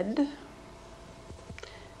red,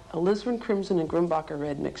 alizarin crimson and Grumbacher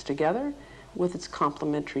red mixed together with its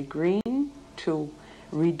complementary green to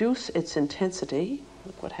reduce its intensity.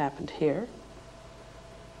 Look what happened here.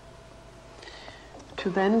 To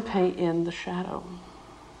then paint in the shadow.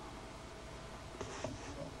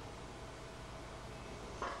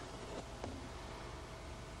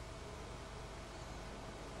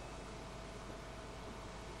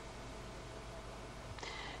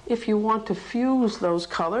 If you want to fuse those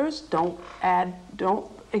colors, don't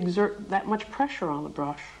exert that much pressure on the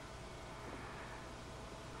brush.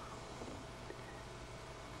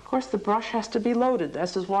 Of course, the brush has to be loaded.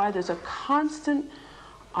 This is why there's a constant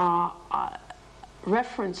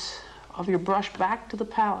reference of your brush back to the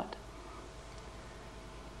palette.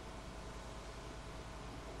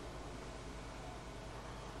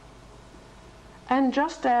 And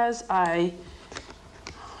just as I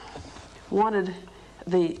wanted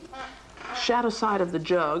the shadow side of the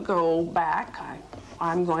jug go back,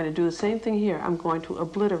 I'm going to do the same thing here. I'm going to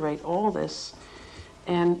obliterate all this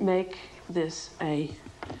and make this a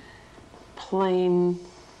plain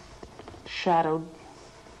shadowed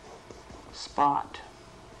spot,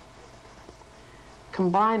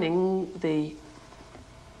 combining the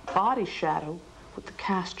body shadow with the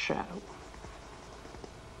cast shadow.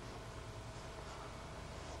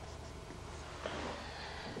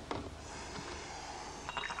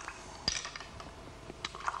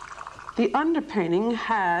 The underpainting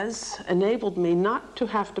has enabled me not to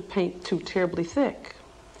have to paint too terribly thick,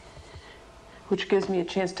 which gives me a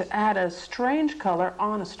chance to add a strange color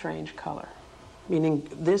on a strange color, meaning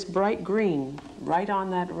this bright green right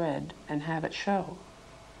on that red and have it show.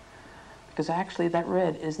 Because actually that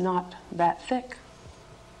red is not that thick.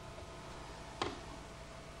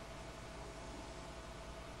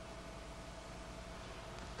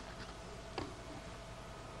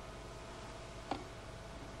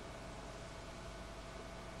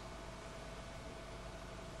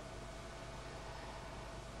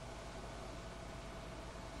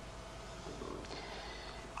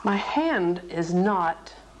 My hand is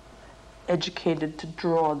not educated to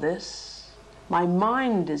draw this. My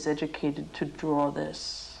mind is educated to draw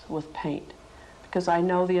this with paint because I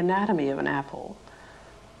know the anatomy of an apple.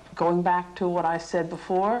 Going back to what I said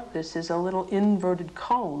before, this is a little inverted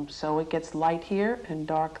cone, so it gets light here and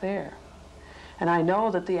dark there. And I know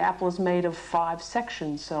that the apple is made of 5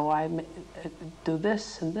 sections, so I do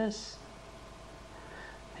this and this.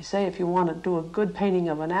 They say if you want to do a good painting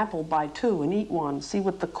of an apple, buy 2 and eat 1. See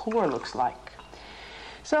what the core looks like.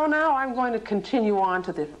 So now I'm going to continue on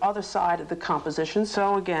to the other side of the composition.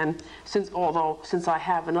 So again, since I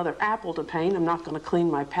have another apple to paint, I'm not going to clean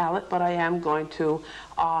my palette, but I am going to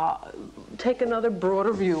take another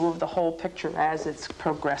broader view of the whole picture as it's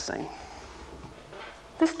progressing.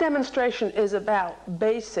 This demonstration is about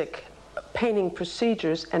basic painting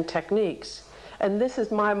procedures and techniques, and this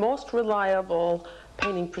is my most reliable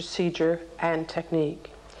painting procedure and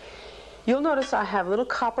technique. You'll notice I have a little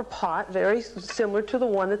copper pot, very similar to the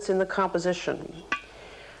one that's in the composition.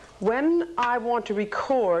 When I want to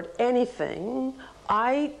record anything,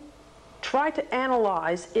 I try to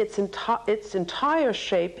analyze its entire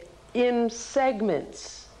shape in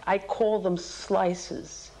segments. I call them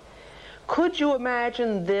slices. Could you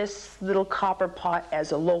imagine this little copper pot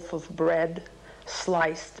as a loaf of bread,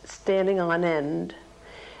 sliced, standing on end,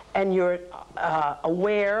 and you're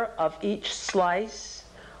aware of each slice?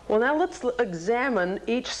 Well, now let's examine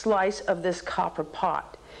each slice of this copper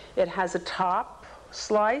pot. It has a top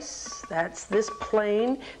slice, that's this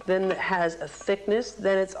plane, then it has a thickness,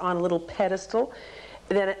 then it's on a little pedestal,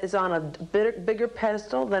 then it is on a bigger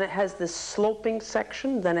pedestal, then it has this sloping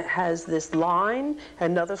section, then it has this line,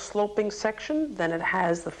 another sloping section, then it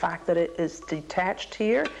has the fact that it is detached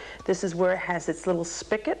here. This is where it has its little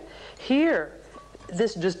spigot. Here,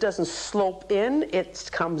 this just doesn't slope in, it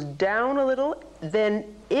comes down a little,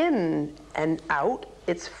 then in and out,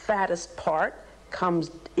 its fattest part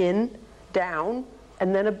comes in, down,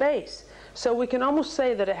 and then a base. So we can almost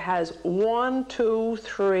say that it has 1, 2,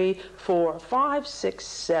 3, 4, 5, 6,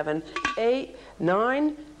 7, 8,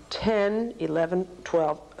 9, 10, 11,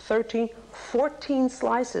 12, 13, 14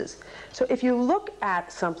 slices. So if you look at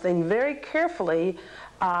something very carefully,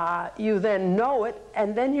 you then know it,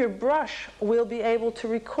 and then your brush will be able to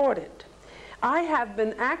record it. I have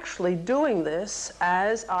been actually doing this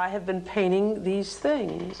as I have been painting these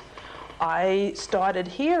things. I started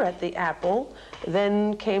here at the apple,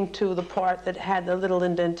 then came to the part that had the little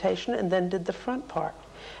indentation, and then did the front part.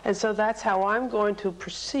 And so that's how I'm going to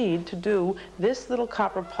proceed to do this little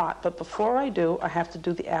copper pot. But before I do, I have to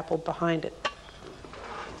do the apple behind it.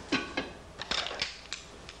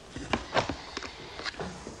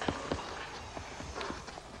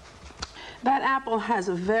 That apple has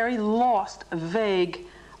a very lost, vague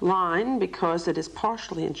line because it is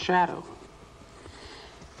partially in shadow.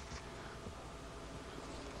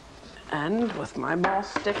 And with my ball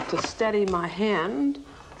stick to steady my hand,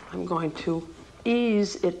 I'm going to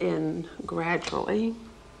ease it in gradually.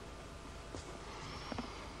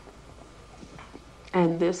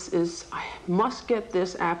 And this is, I must get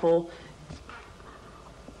this apple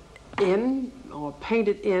in, or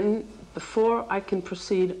painted in, before I can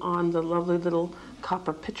proceed on the lovely little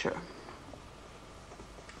copper pitcher.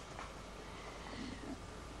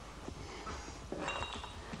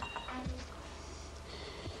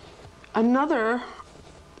 Another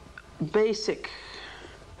basic,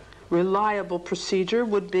 reliable procedure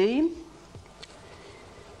would be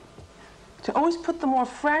to always put the more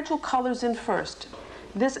fragile colors in first.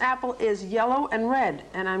 This apple is yellow and red,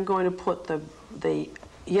 and I'm going to put the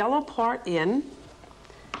yellow part in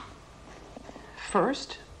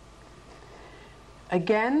first.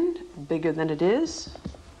 Again, bigger than it is,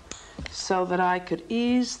 so that I could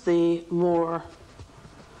ease the more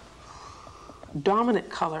dominant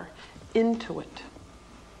color into it.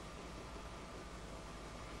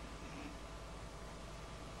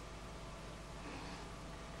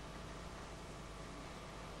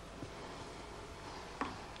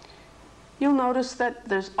 You'll notice that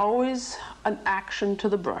there's always an action to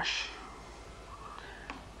the brush.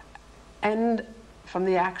 And from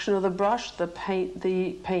the action of the brush, the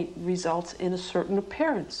paint results in a certain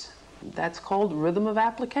appearance. That's called rhythm of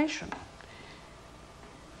application.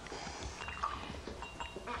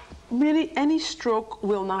 Really, any stroke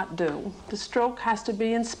will not do. The stroke has to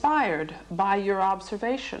be inspired by your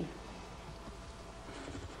observation.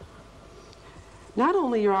 Not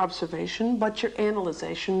only your observation, but your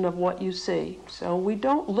analyzation of what you see. So we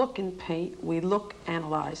don't look and paint, we look,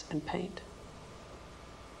 analyze, and paint.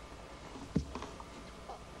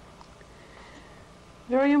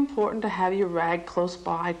 Very important to have your rag close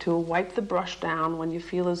by to wipe the brush down when you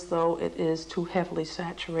feel as though it is too heavily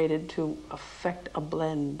saturated to affect a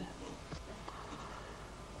blend.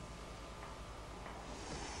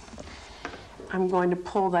 I'm going to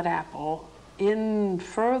pull that apple in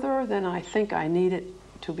further than I think I need it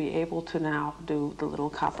to be able to now do the little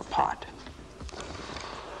copper pot.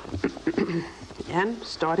 And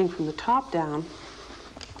starting from the top down,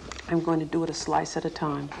 I'm going to do it a slice at a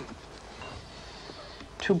time.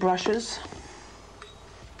 2 brushes,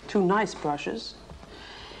 2 nice brushes,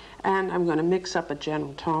 and I'm going to mix up a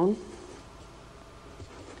general tone.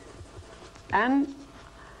 And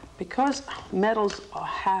because metals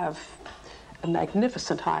have a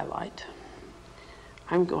magnificent highlight,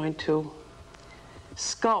 I'm going to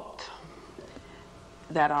sculpt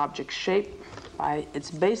that object shape by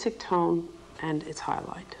its basic tone and its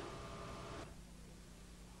highlight.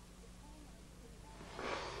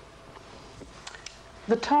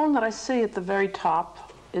 The tone that I see at the very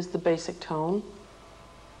top is the basic tone.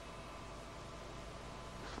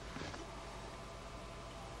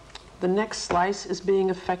 The next slice is being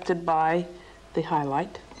affected by the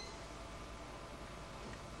highlight.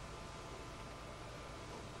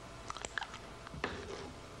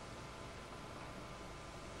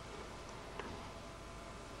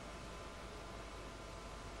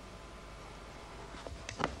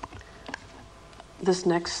 This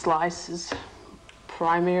next slice is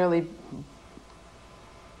primarily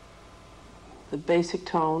the basic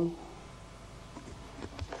tone.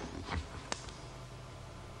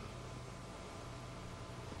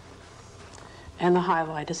 And the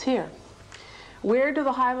highlight is here. Where do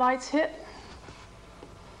the highlights hit?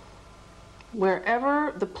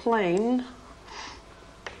 Wherever the plane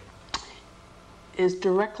is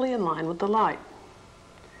directly in line with the light.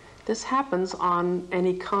 This happens on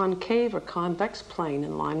any concave or convex plane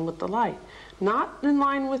in line with the light. Not in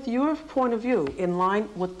line with your point of view, in line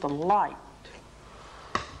with the light.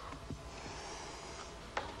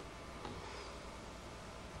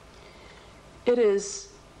 It is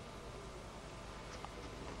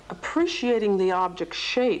appreciating the object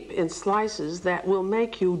shape in slices that will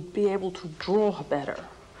make you be able to draw better.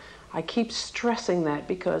 I keep stressing that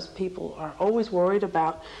because people are always worried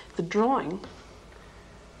about the drawing.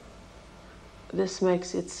 This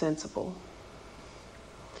makes it sensible.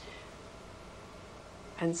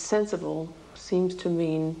 And sensible seems to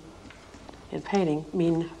mean, in painting,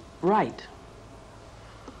 mean right.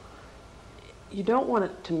 You don't want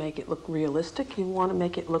it to make it look realistic, you want to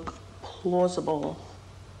make it look plausible,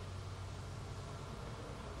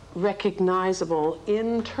 recognizable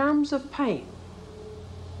in terms of paint.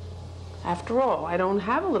 After all, I don't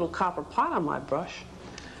have a little copper pot on my brush.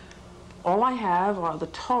 All I have are the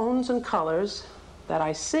tones and colors that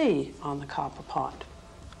I see on the copper pot.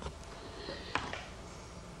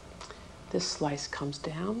 This slice comes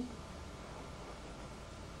down.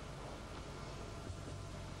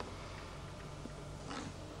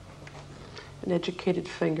 An educated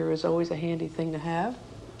finger is always a handy thing to have.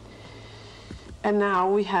 And now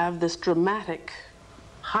we have this dramatic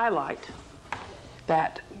highlight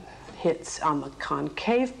that hits on the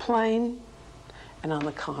concave plane and on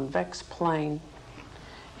the convex plane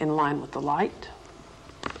in line with the light.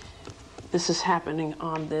 This is happening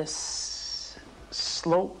on this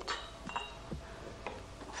sloped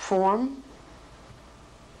form.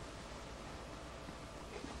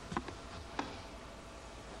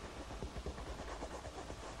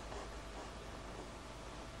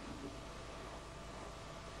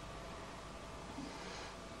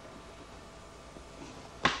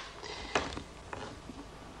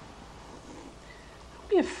 Don't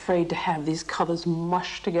be afraid to have these colors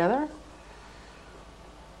mush together.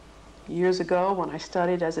 Years ago, when I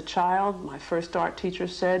studied as a child, my first art teacher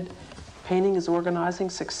said, painting is organizing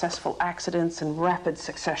successful accidents in rapid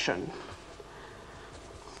succession.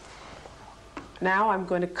 Now I'm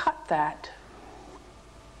going to cut that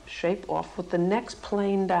shape off with the next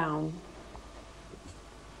plane down.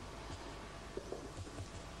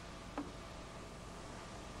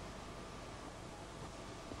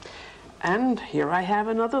 And here I have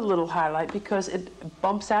another little highlight because it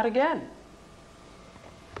bumps out again.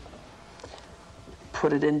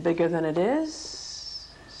 Put it in bigger than it is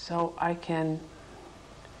so I can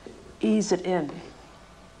ease it in.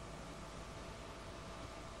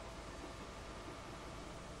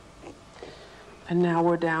 And now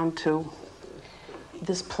we're down to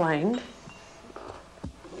this plane,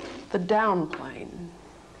 the down plane.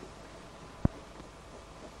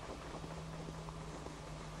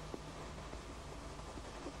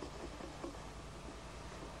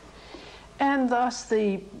 And thus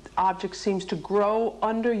the object seems to grow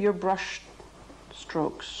under your brush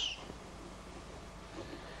strokes.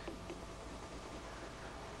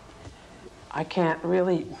 I can't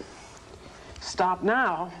really stop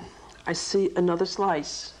now. I see another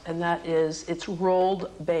slice, and that is its rolled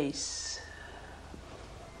base.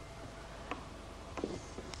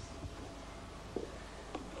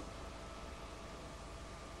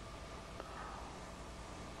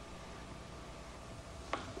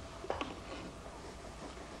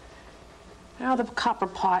 Now the copper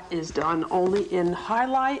pot is done only in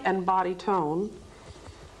highlight and body tone.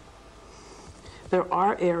 There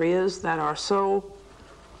are areas that are so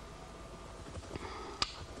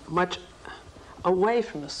much away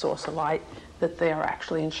from the source of light that they are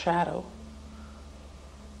actually in shadow.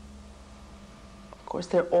 Of course,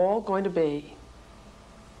 they're all going to be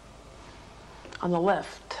on the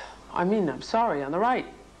left. I'm sorry, on the right,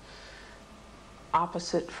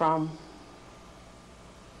 opposite from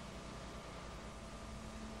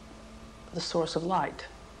the source of light.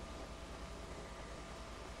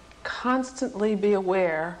 Constantly be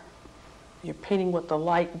aware you're painting what the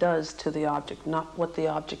light does to the object, not what the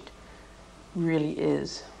object really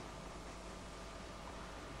is.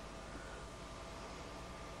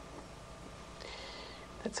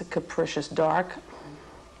 That's a capricious dark.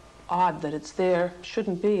 Odd that it's there.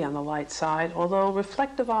 Shouldn't be on the light side, although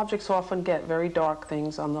reflective objects often get very dark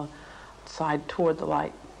things on the side toward the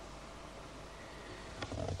light.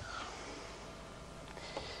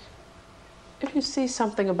 If you see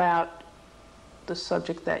something about the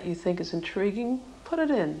subject that you think is intriguing, put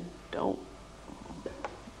it in. Don't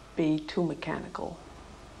be too mechanical.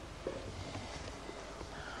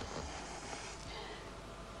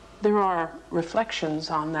 There are reflections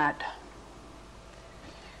on that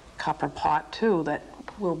copper pot too that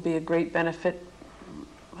will be a great benefit,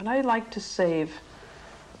 but I like to save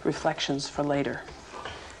reflections for later.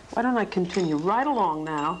 Why don't I continue right along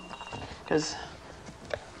now,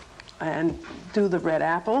 and do the red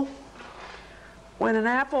apple.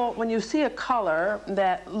 When you see a color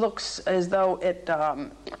that looks as though it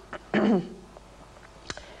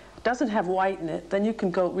doesn't have white in it, then you can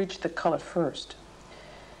go reach the color first.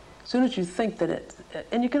 As soon as you think that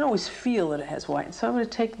and you can always feel that it has white. So I'm going to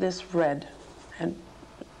take this red and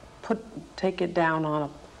take it down on a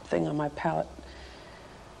thing on my palette.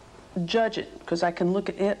 Judge it, because I can look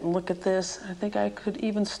at it and look at this. I think I could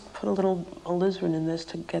even put a little alizarin in this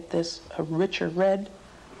to get this a richer red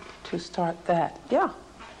to start that. Yeah,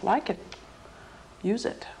 like it. Use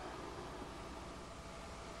it.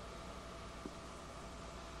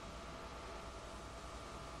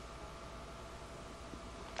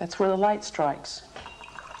 That's where the light strikes.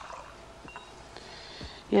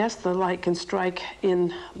 Yes, the light can strike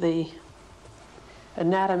in the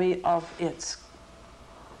anatomy of its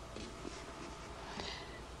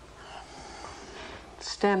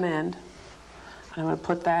stem end. I'm going to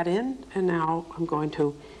put that in, and now I'm going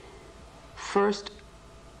to first,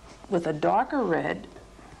 with a darker red,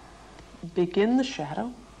 begin the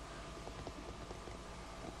shadow.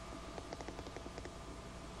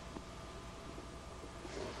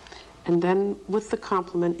 And then with the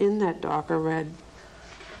complement in that darker red,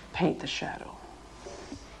 paint the shadow.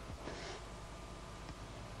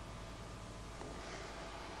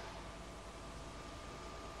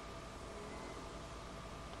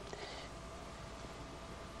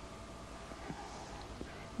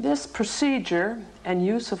 This procedure and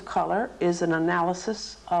use of color is an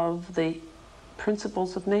analysis of the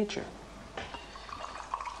principles of nature.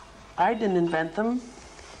 I didn't invent them.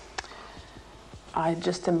 I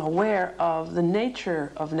just am aware of the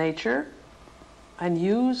nature of nature and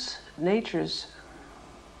use nature's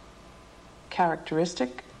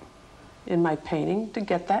characteristic in my painting to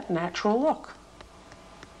get that natural look.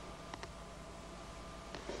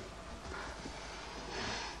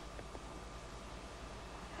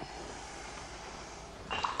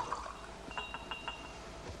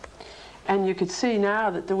 And you could see now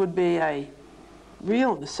that there would be a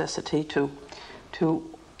real necessity to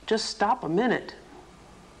just stop a minute,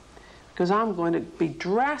 because I'm going to be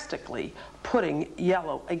drastically putting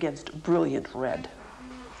yellow against brilliant red.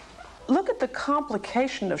 Look at the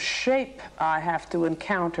complication of shape I have to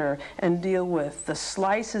encounter and deal with. The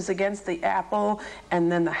slice is against the apple,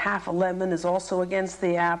 and then the half a lemon is also against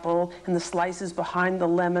the apple, and the slice is behind the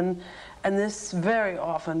lemon. And this very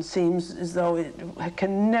often seems as though it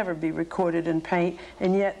can never be recorded in paint,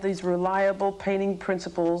 and yet these reliable painting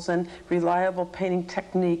principles and reliable painting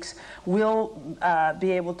techniques will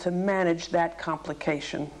be able to manage that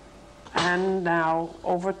complication. And now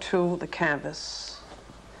over to the canvas.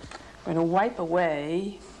 I'm going to wipe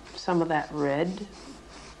away some of that red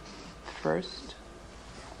first.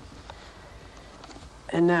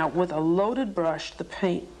 And now with a loaded brush, the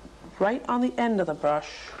paint right on the end of the brush,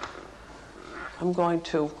 I'm going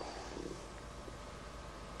to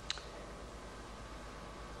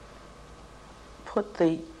put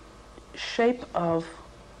the shape of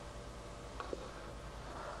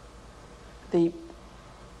the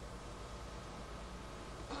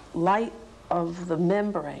light of the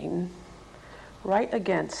membrane right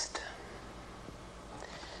against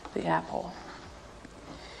the apple.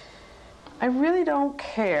 I really don't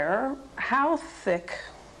care how thick,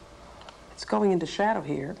 it's going into shadow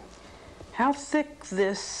here, how thick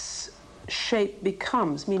this shape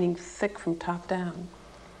becomes, meaning thick from top down.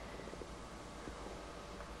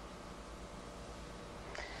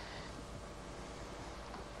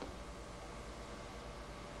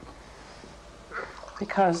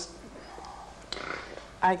 Because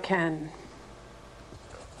I can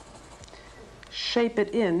shape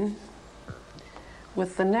it in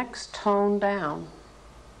with the next tone down.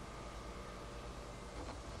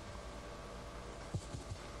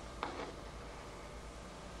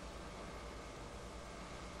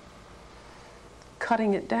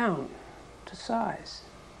 Cutting it down to size.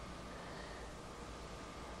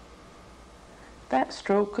 That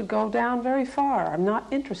stroke could go down very far. I'm not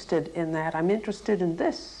interested in that. I'm interested in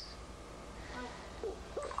this.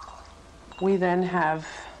 We then have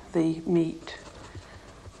the meat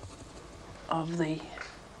of the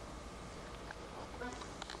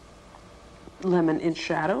lemon in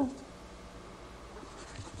shadow.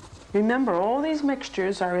 Remember, all these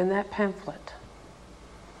mixtures are in that pamphlet.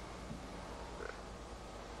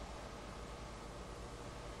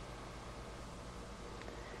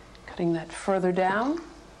 Cutting that further down.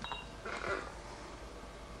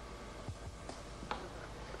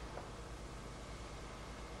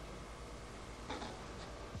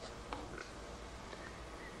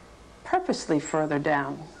 Purposely further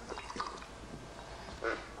down,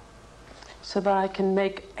 so that I can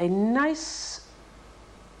make a nice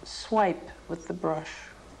swipe with the brush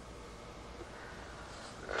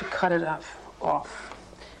to cut it off.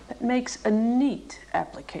 It makes a neat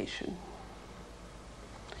application.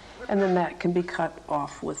 And then that can be cut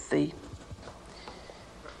off with the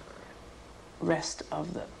rest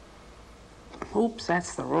of the, oops,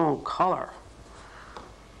 that's the wrong color.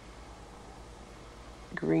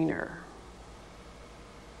 Greener.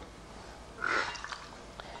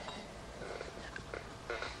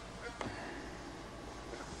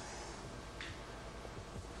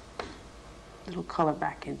 Little color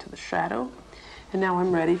back into the shadow. And now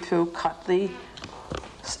I'm ready to cut the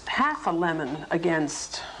half a lemon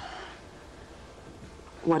against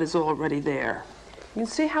what is already there. You can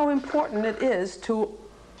see how important it is to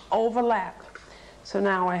overlap. So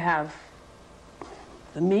now I have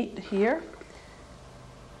the meat here.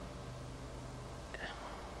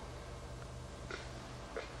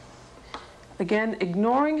 Again,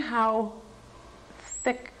 ignoring how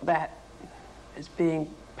thick that is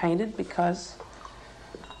being painted, because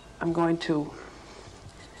I'm going to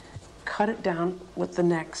cut it down with the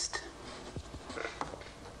next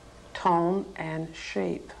tone and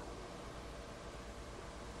shape.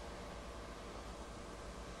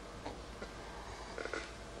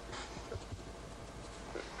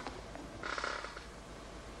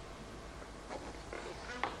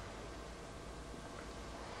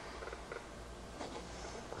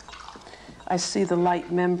 I see the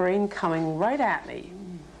light membrane coming right at me.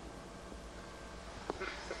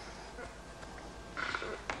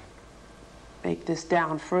 Make this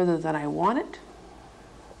down further than I want it,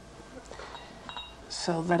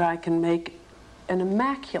 so that I can make an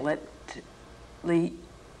immaculately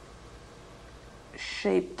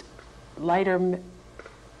shaped lighter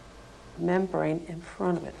membrane in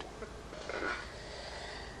front of it.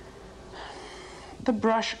 The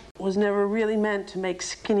brush was never really meant to make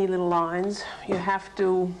skinny little lines. You have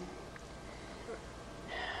to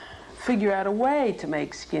figure out a way to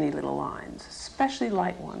make skinny little lines, especially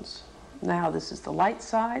light ones. Now this is the light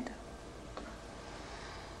side,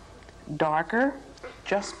 darker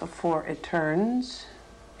just before it turns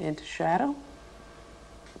into shadow.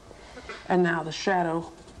 And now the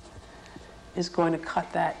shadow is going to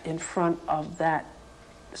cut that in front of that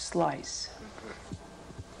slice.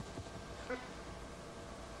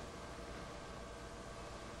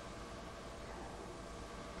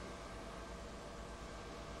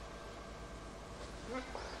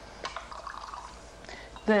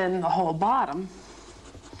 Then the whole bottom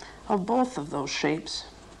of both of those shapes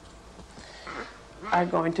are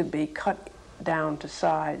going to be cut down to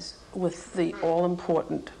size with the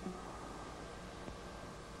all-important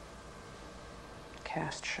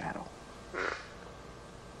cast shadow.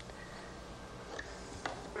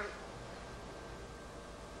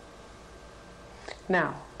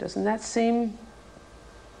 Now, doesn't that seem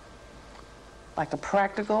like a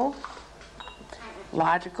practical,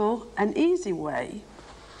 logical, and easy way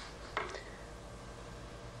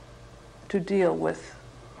to deal with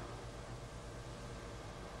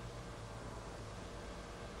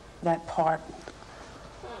that part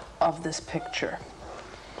of this picture?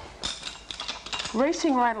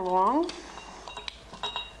 Racing right along,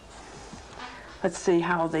 let's see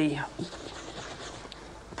how the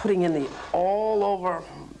putting in the all over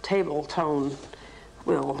table tone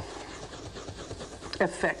will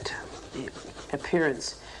affect the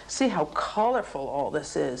appearance. See how colorful all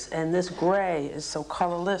this is, and this gray is so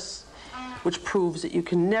colorless, which proves that you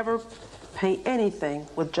can never paint anything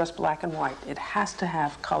with just black and white. It has to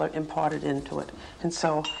have color imparted into it. And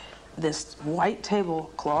so this white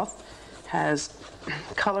tablecloth has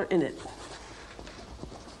color in it.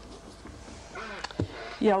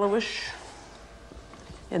 Yellowish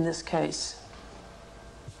in this case.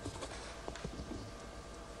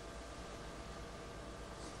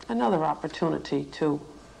 Another opportunity to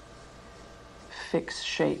fix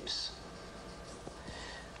shapes.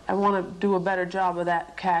 I want to do a better job of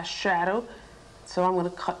that cast shadow, so I'm going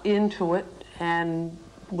to cut into it and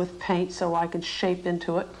with paint so I can shape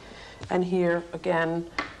into it. And here again,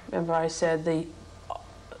 remember I said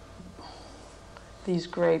these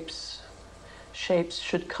grapes shapes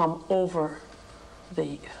should come over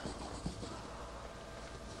the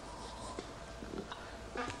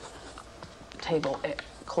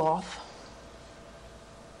tablecloth.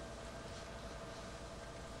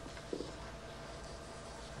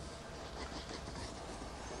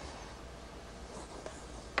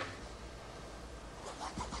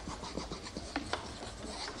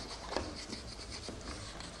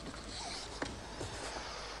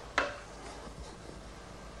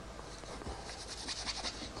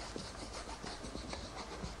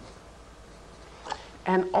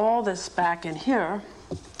 And all this back in here,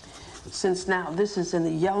 since now this is in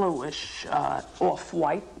the yellowish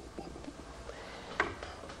off-white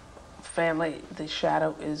family, the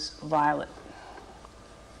shadow is violet.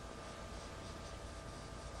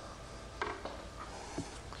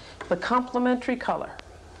 The complementary color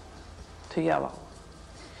to yellow.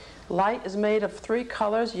 Light is made of 3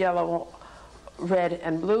 colors, yellow, red,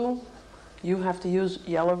 and blue. You have to use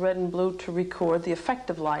yellow, red, and blue to record the effect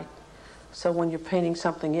of light. So when you're painting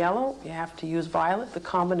something yellow, you have to use violet, the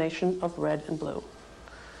combination of red and blue.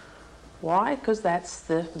 Why? Because that's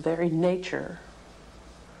the very nature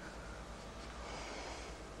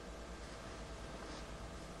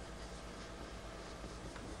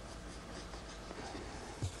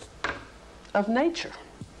of nature.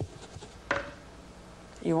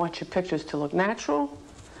 You want your pictures to look natural,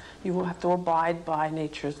 you will have to abide by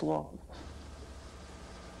nature's law.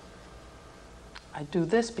 I do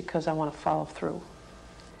this because I want to follow through.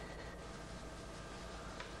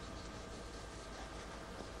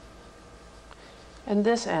 And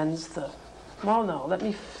this ends the, well, no, let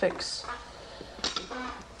me fix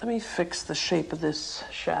the shape of this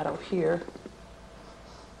shadow here.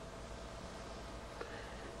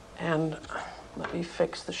 And let me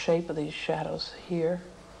fix the shape of these shadows here.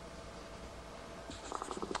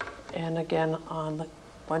 And again on the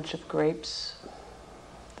bunch of grapes,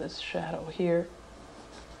 this shadow here.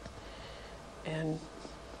 And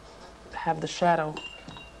have the shadow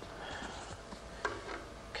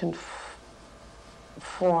conform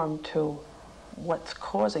to what's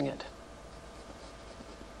causing it.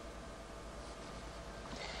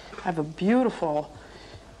 I have a beautiful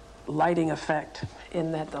lighting effect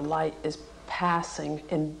in that the light is passing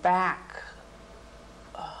in back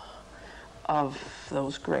of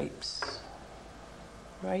those grapes,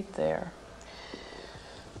 right there.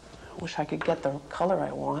 Wish I could get the color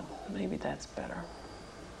I want. Maybe that's better.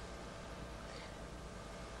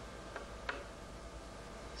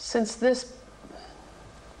 Since this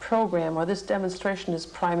program or this demonstration is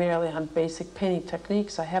primarily on basic painting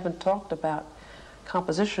techniques, I haven't talked about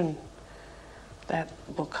composition. That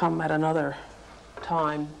will come at another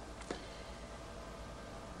time.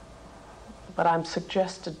 But I'm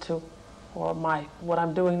suggested to, or what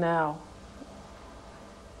I'm doing now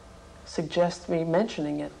suggests me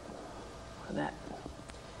mentioning it, that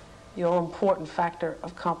the all-important factor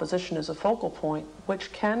of composition is a focal point,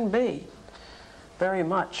 which can be very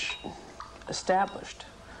much established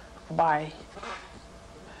by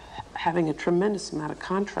having a tremendous amount of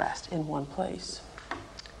contrast in one place.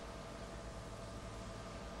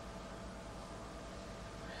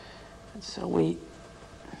 And so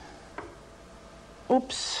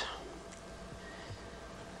oops.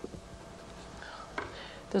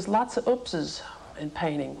 There's lots of oopses in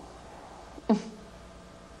painting.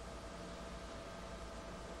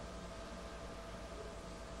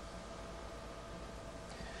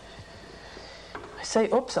 say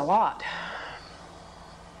oops a lot.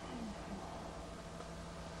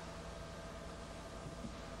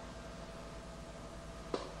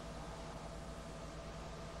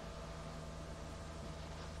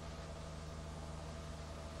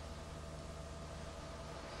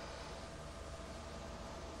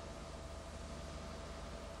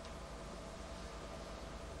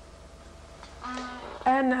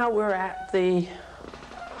 And now we're at the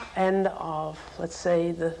end of, let's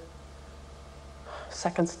say, the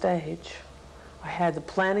second stage. I had the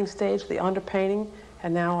planning stage, the underpainting,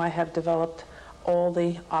 and now I have developed all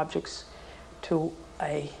the objects to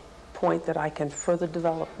a point that I can further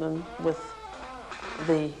develop them with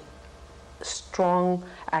the strong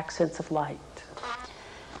accents of light.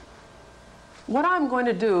 What I'm going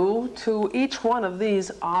to do to each one of these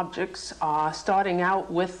objects, starting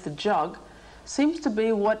out with the jug, seems to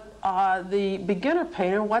be what the beginner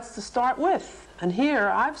painter wants to start with. And here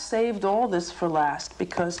I've saved all this for last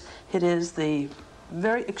because it is the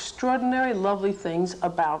very extraordinary, lovely things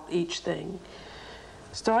about each thing.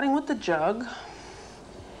 Starting with the jug,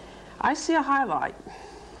 I see a highlight,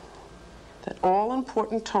 that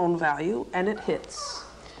all-important tone value, and it hits.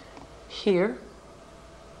 Here,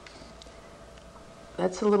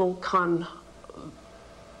 that's a little convex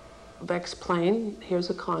plane. Here's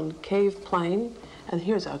a concave plane, and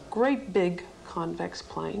here's a great big convex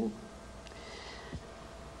plane.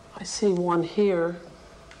 I see one here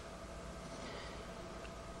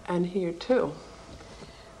and here too.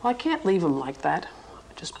 Well, I can't leave them like that.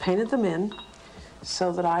 I just painted them in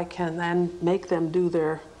so that I can then make them do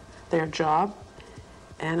their job,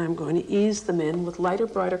 and I'm going to ease them in with lighter,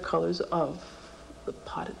 brighter colors of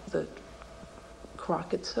the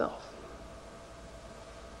crock itself.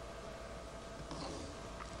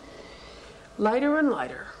 Lighter and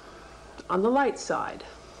lighter on the light side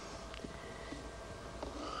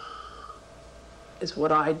is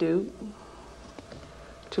what I do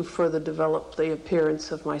to further develop the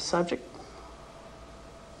appearance of my subject.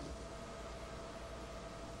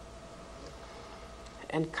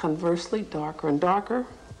 And conversely, darker and darker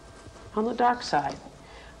on the dark side.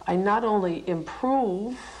 I not only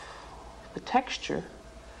improve the texture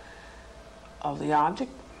of the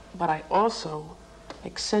object, but I also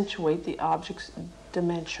accentuate the object's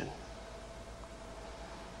dimension.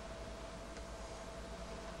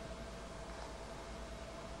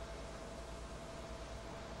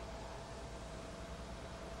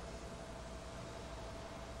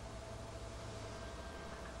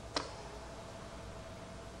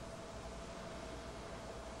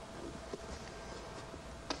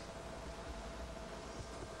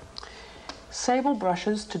 Sable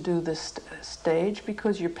brushes to do this stage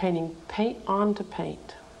because you're painting paint onto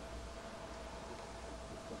paint.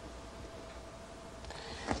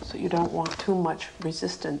 So you don't want too much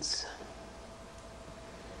resistance.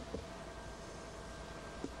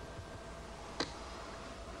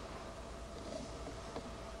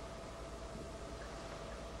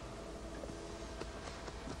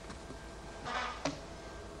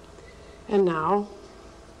 And now,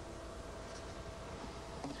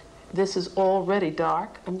 this is already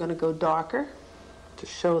dark. I'm going to go darker to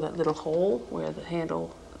show that little hole where the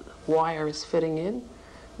handle wire is fitting in.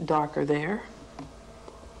 Darker there.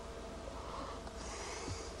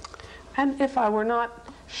 And if I were not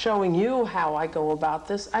showing you how I go about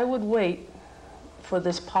this, I would wait for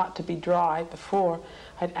this pot to be dry before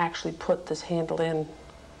I'd actually put this handle in.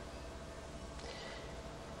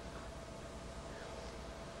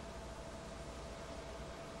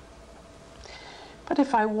 But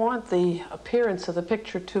if I want the appearance of the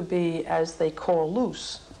picture to be, as they call,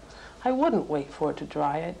 loose, I wouldn't wait for it to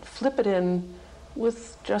dry. I'd flip it in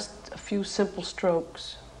with just a few simple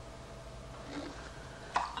strokes.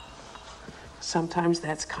 Sometimes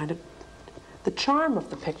that's kind of the charm of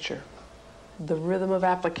the picture, the rhythm of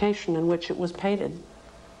application in which it was painted.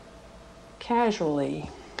 Casually,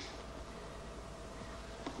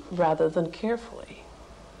 rather than carefully.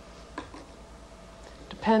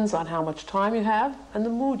 Depends on how much time you have and the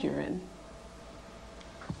mood you're in.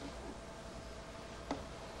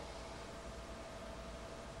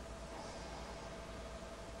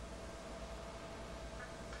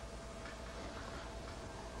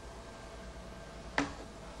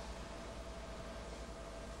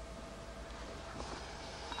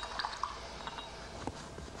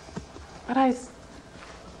 But I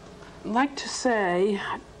like to say,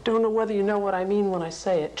 I don't know whether you know what I mean when I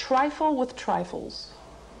say it, trifle with trifles.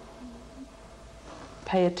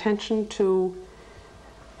 Pay attention to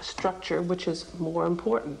structure, which is more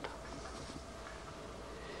important.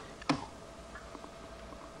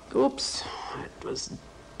 Oops, it was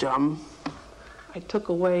dumb. I took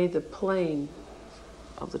away the plane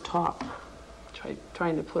of the top.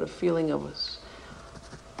 Trying to put a feeling of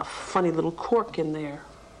a funny little cork in there.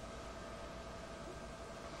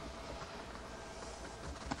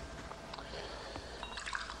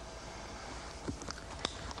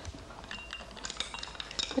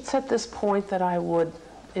 It's at this point that I would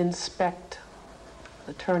inspect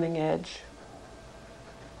the turning edge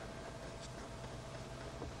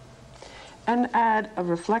and add a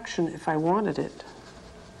reflection if I wanted it.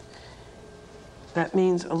 That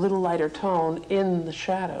means a little lighter tone in the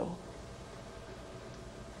shadow.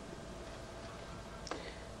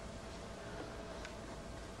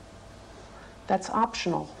 That's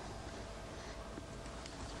optional.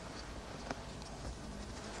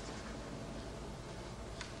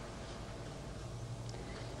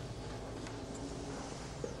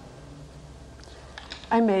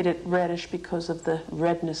 I made it reddish because of the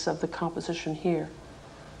redness of the composition here.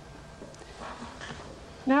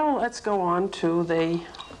 Now let's go on to the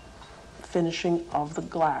finishing of the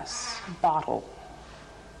glass bottle.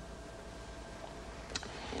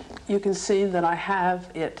 You can see that I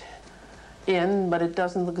have it in, but it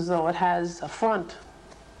doesn't look as though it has a front.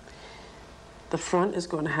 The front is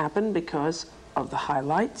going to happen because of the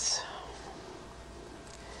highlights.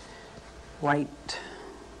 White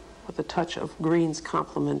with a touch of greens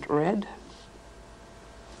complement red.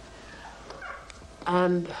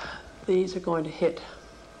 And these are going to hit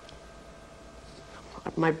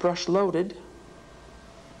my brush loaded.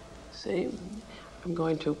 See, I'm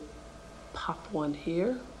going to pop one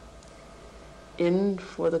here, in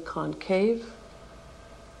for the concave,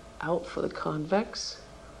 out for the convex,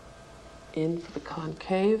 in for the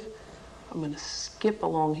concave. I'm going to skip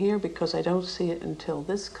along here because I don't see it until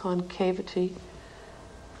this concavity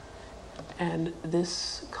and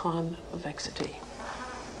this convexity.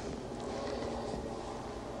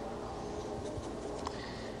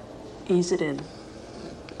 Ease it in.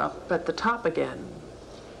 Up at the top again.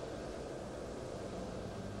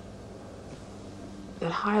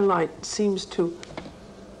 That highlight seems to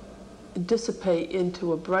dissipate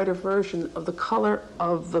into a brighter version of the color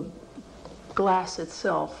of the glass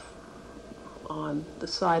itself on the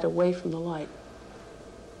side away from the light.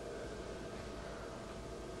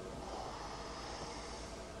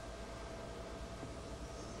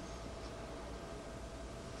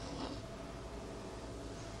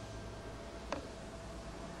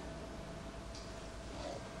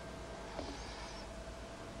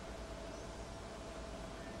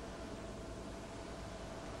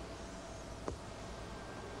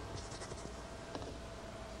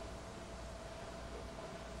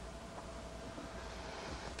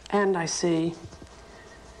 And I see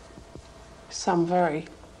some very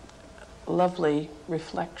lovely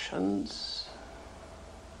reflections.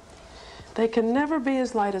 They can never be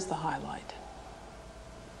as light as the highlight.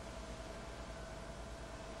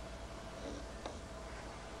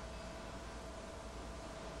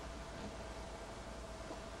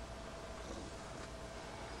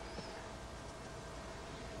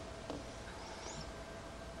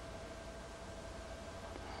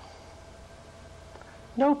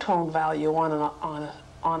 No tone value on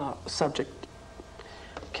a subject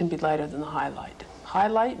can be lighter than the highlight.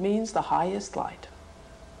 Highlight means the highest light.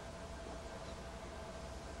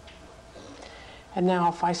 And now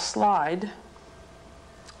if I slide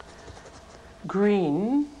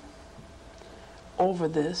green over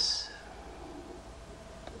this,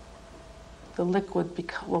 the liquid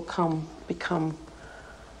will become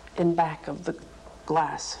in back of the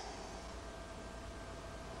glass.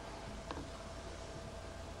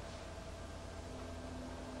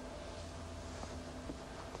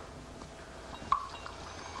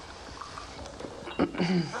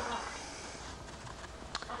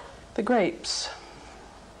 The grapes.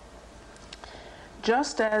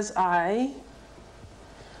 Just as I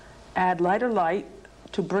add lighter light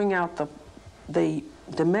to bring out the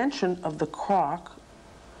dimension of the cork,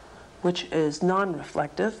 which is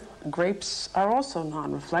non-reflective, grapes are also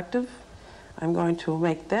non-reflective. I'm going to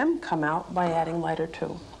make them come out by adding lighter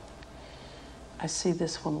too. I see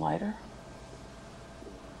this one lighter.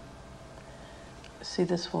 I see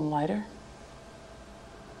this one lighter.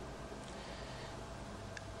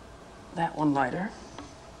 That one lighter.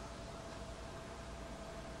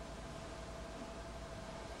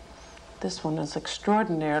 This one is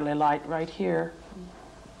extraordinarily light right here.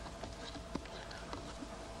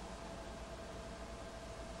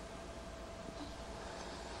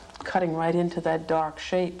 Cutting right into that dark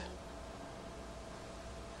shape.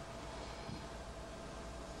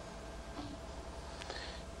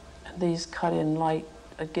 And these cut in light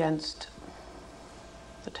against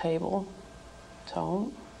the table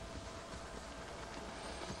tone.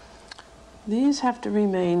 These have to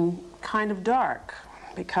remain kind of dark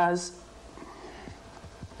because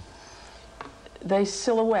they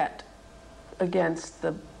silhouette against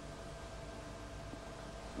the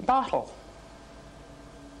bottle.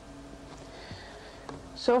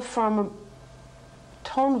 So from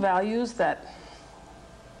tone values that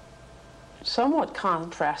somewhat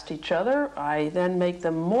contrast each other, I then make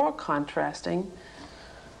them more contrasting,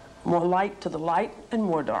 more light to the light and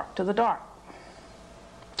more dark to the dark.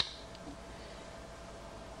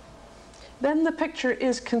 Then the picture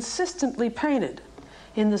is consistently painted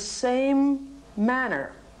in the same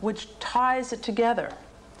manner, which ties it together.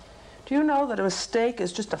 Do you know that a mistake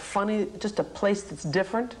is just a place that's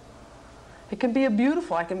different? It can be a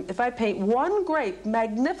beautiful, if I paint one grape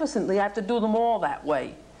magnificently, I have to do them all that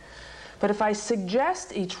way. But if I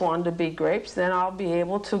suggest each one to be grapes, then I'll be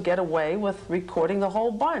able to get away with recording the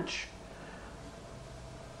whole bunch.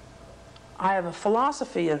 I have a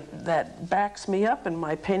philosophy that backs me up in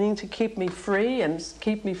my painting to keep me free and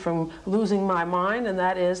keep me from losing my mind, and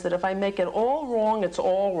that is that if I make it all wrong, it's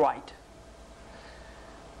all right.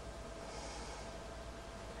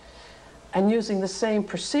 And using the same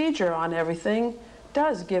procedure on everything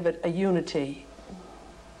does give it a unity,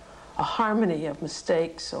 a harmony of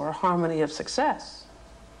mistakes or a harmony of success,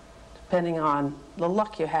 depending on the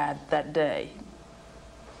luck you had that day.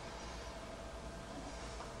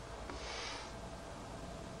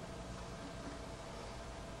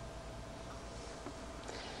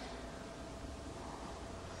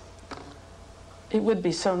 It would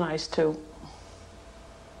be so nice to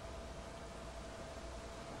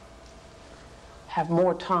have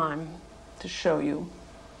more time to show you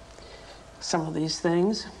some of these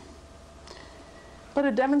things. But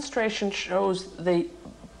a demonstration shows the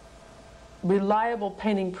reliable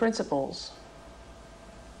painting principles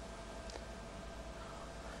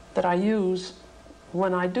that I use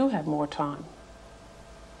when I do have more time.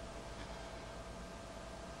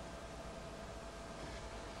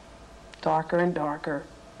 Darker and darker,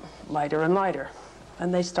 lighter and lighter.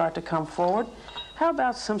 And they start to come forward. How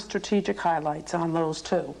about some strategic highlights on those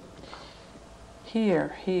too?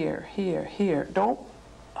 Here, here, here, here. Don't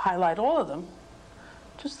highlight all of them,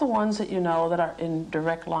 just the ones that you know that are in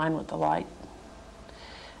direct line with the light.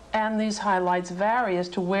 And these highlights vary as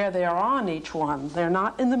to where they are on each one. They're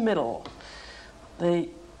not in the middle. They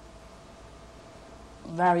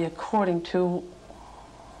vary according to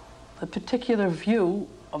the particular view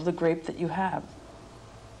of the grape that you have.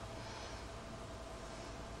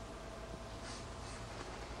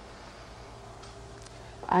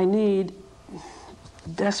 I need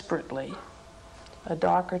desperately a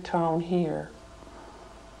darker tone here.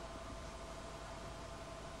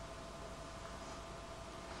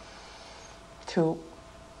 To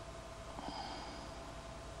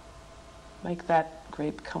make that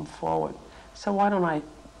grape come forward. So why don't I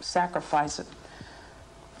sacrifice it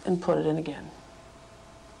and put it in again?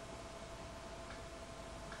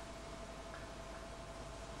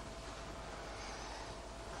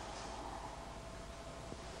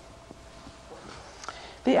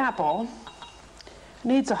 The apple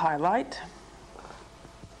needs a highlight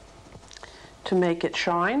to make it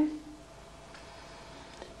shine.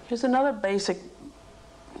 Here's another basic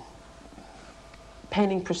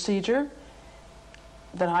painting procedure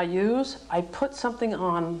that I use. I put something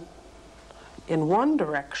on in one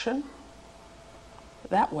direction,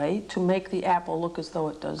 that way, to make the apple look as though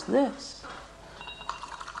it does this,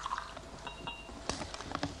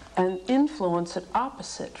 and influence it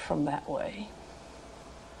opposite from that way.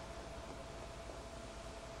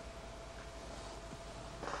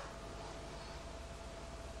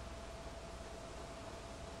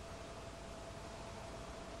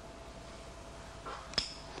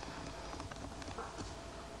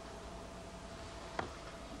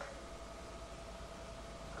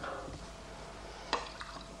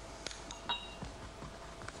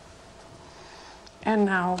 And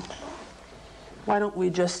now, why don't we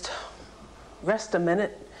just rest a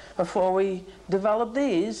minute before we develop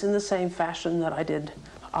these in the same fashion that I did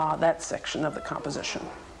that section of the composition.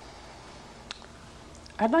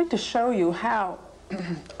 I'd like to show you how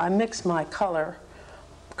I mix my colors,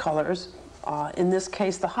 in this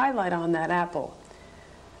case the highlight on that apple.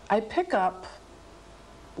 I pick up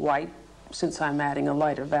white, since I'm adding a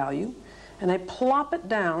lighter value, and I plop it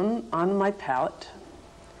down on my palette.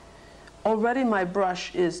 Already my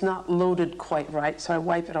brush is not loaded quite right, so I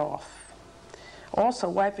wipe it off. Also,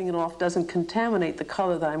 wiping it off doesn't contaminate the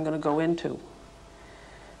color that I'm going to go into.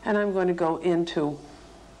 And I'm going to go into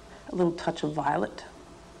a little touch of violet,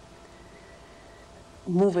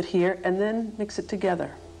 move it here, and then mix it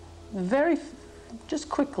together. Just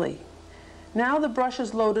quickly. Now the brush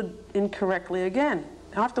is loaded incorrectly again.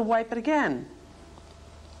 Now I have to wipe it again,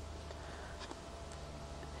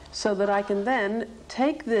 so that I can then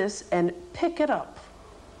take this and pick it up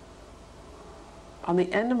on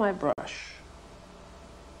the end of my brush,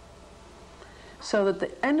 so that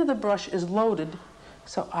the end of the brush is loaded,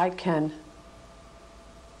 so I can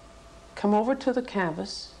come over to the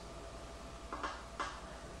canvas,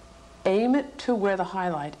 aim it to where the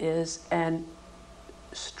highlight is, and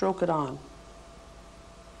stroke it on.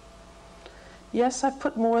 Yes, I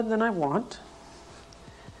put more than I want,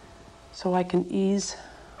 so I can ease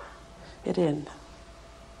it in.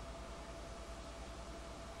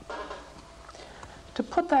 To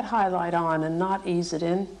put that highlight on and not ease it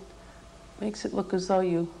in makes it look as though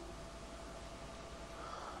you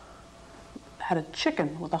had a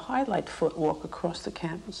chicken with a highlight foot walk across the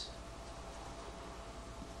canvas.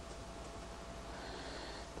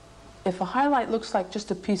 If a highlight looks like just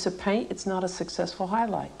a piece of paint, it's not a successful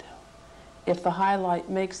highlight. If the highlight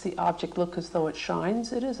makes the object look as though it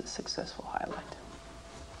shines, it is a successful highlight.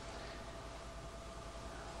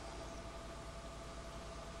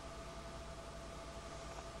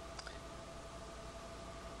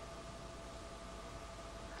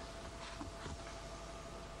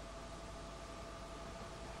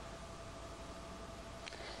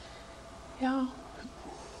 Yeah,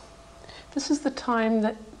 this is the time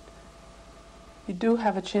that you do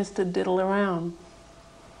have a chance to diddle around.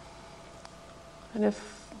 And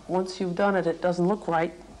if once you've done it, it doesn't look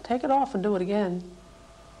right, take it off and do it again.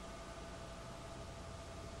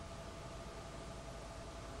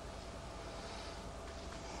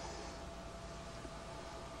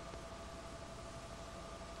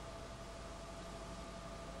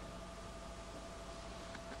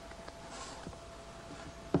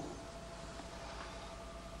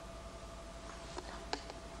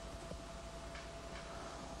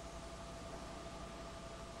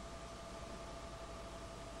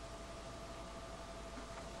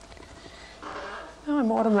 Now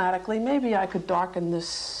I'm automatically, maybe I could darken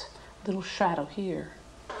this little shadow here.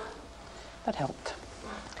 That helped.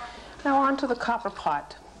 Now on to the copper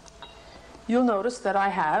pot. You'll notice that I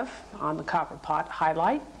have, on the copper pot,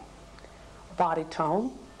 highlight, body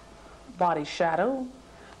tone, body shadow.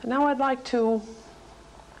 And now I'd like to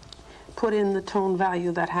put in the tone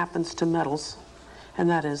value that happens to metals, and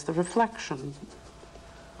that is the reflection.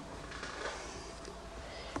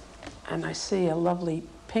 And I see a lovely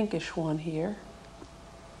pinkish one here.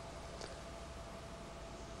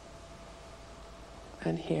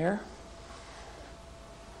 And here.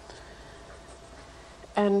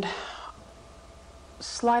 And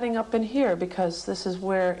sliding up in here, because this is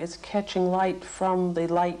where it's catching light from the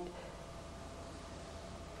light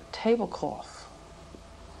tablecloth.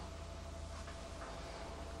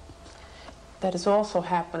 That is also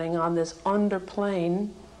happening on this underplane,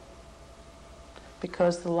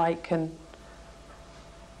 because the light can,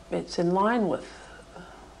 it's in line with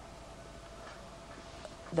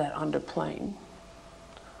that underplane.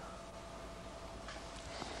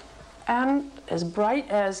 And as bright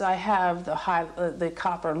as I have the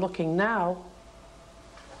copper looking now,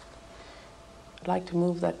 I'd like to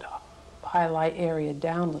move that highlight area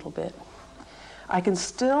down a little bit. I can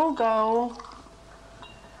still go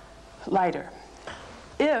lighter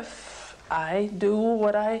if I do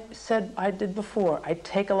what I said I did before. I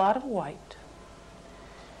take a lot of white,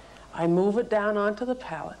 I move it down onto the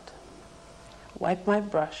palette, wipe my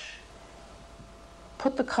brush,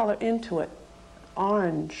 put the color into it,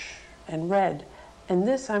 orange and red, and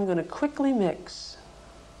this I'm going to quickly mix.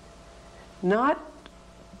 Not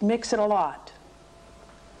mix it a lot.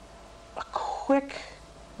 A quick,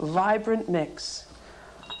 vibrant mix.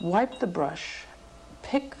 Wipe the brush,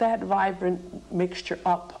 pick that vibrant mixture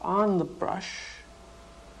up on the brush,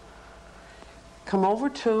 come over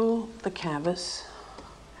to the canvas.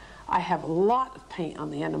 I have a lot of paint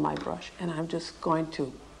on the end of my brush, and I'm just going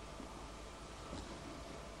to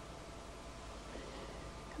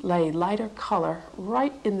lay lighter color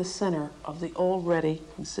right in the center of the already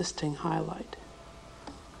existing highlight.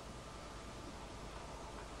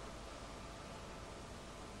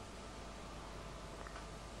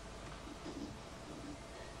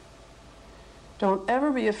 Don't ever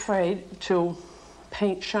be afraid to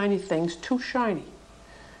paint shiny things too shiny.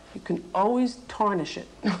 You can always tarnish it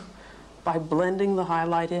by blending the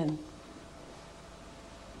highlight in.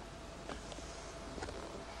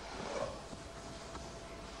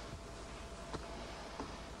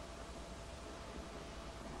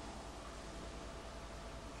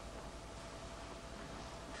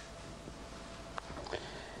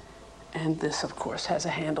 And this, of course, has a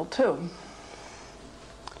handle too.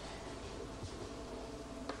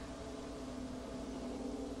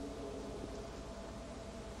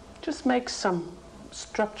 just make some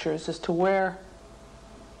structures as to where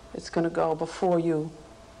it's going to go before you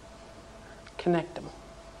connect them.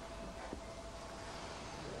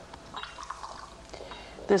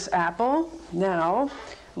 This apple now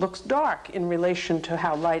looks dark in relation to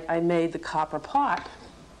how light I made the copper pot.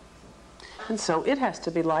 And so it has to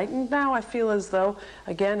be lightened. Now I feel as though,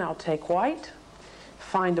 again, I'll take white,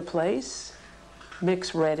 find a place,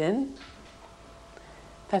 mix red in.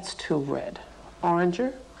 That's too red.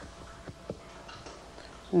 Oranger.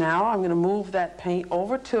 Now I'm going to move that paint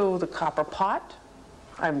over to the copper pot.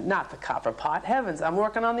 I'm not the copper pot. Heavens, I'm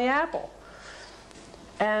working on the apple.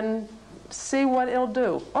 And see what it'll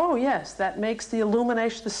do. Oh yes, that makes the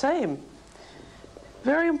illumination the same.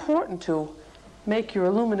 Very important to make your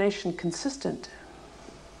illumination consistent.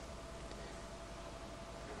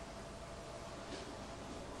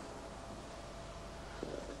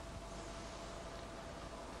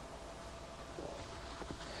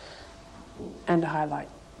 And a highlight.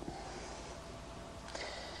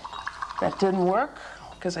 That didn't work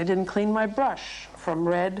because I didn't clean my brush from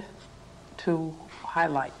red to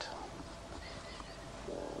highlight.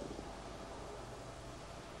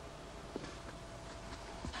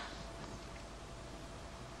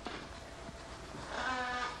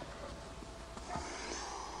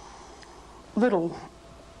 Little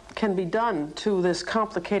can be done to this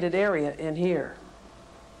complicated area in here.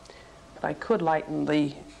 But I could lighten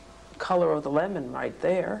the color of the lemon right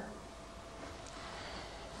there.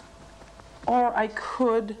 Or I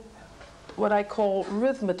could, what I call,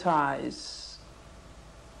 rhythmatize.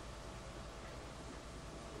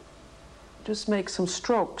 Just make some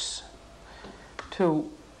strokes to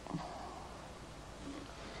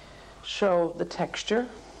show the texture.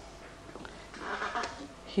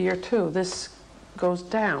 Here too, this goes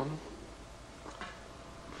down.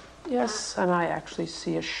 Yes, and I actually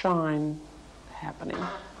see a shine happening.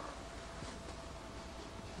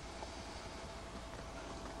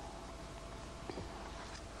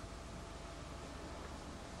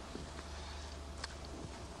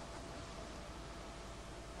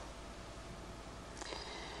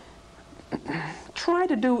 Try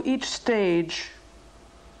to do each stage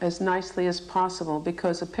as nicely as possible,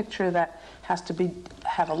 because a picture that has to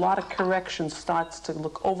have a lot of corrections starts to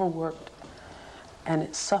look overworked, and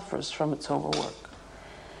it suffers from its overwork.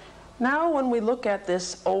 Now when we look at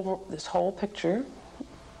this whole picture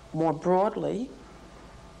more broadly,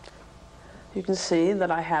 you can see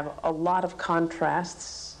that I have a lot of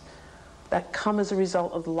contrasts that come as a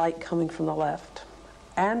result of the light coming from the left,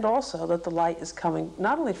 and also that the light is coming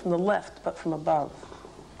not only from the left but from above.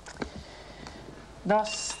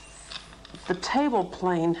 Thus, the table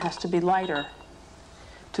plane has to be lighter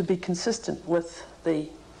to be consistent with the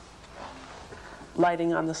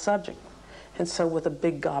lighting on the subject. And so with a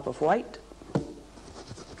big gob of white, a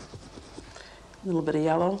little bit of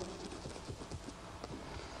yellow,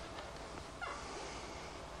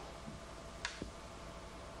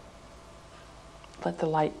 let the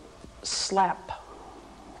light slap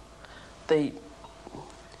the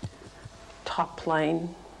top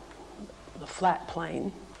plane, the flat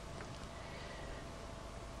plane,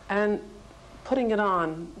 and putting it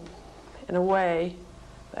on in a way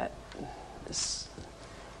that is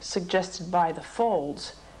suggested by the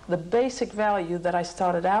folds. The basic value that I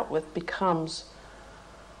started out with becomes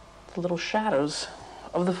the little shadows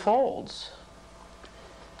of the folds.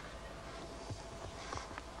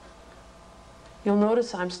 You'll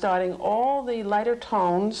notice I'm starting all the lighter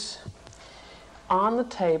tones on the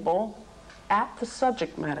table at the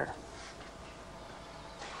subject matter.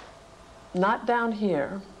 Not down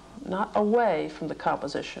here, not away from the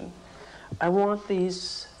composition. I want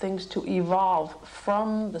these things to evolve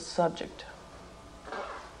from the subject.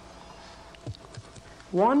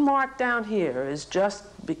 One mark down here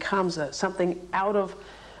becomes something out of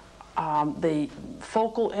the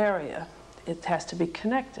focal area. It has to be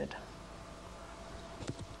connected.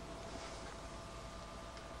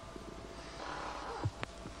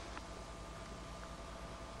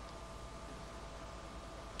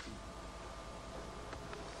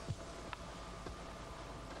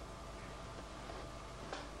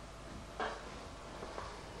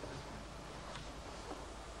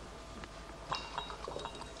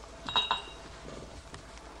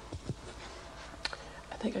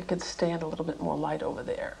 I think I could stand a little bit more light over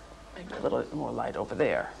there, maybe a little bit more light over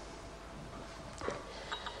there.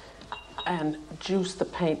 And juice the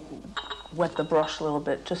paint, wet the brush a little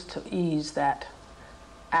bit just to ease that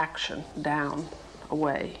action down,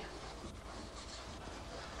 away.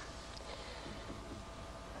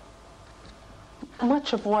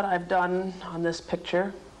 Much of what I've done on this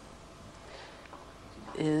picture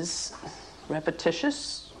is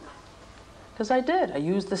repetitious, because I did. I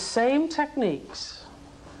used the same techniques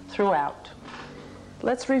throughout.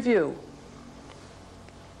 Let's review.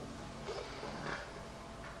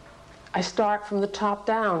 I start from the top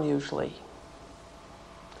down usually.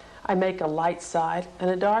 I make a light side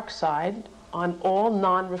and a dark side on all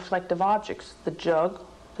non-reflective objects, the jug,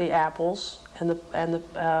 the apples, and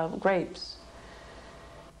the grapes.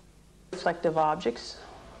 Reflective objects,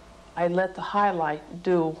 I let the highlight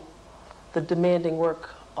do the demanding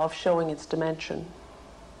work of showing its dimension.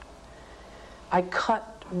 I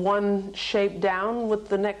cut one shape down with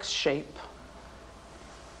the next shape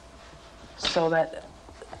so that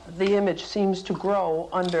the image seems to grow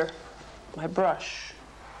under my brush.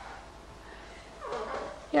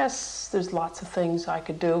 Yes, there's lots of things I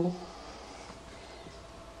could do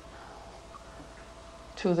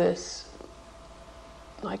to this.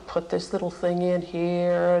 Like put this little thing in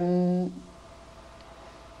here and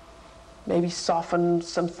maybe soften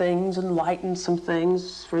some things and lighten some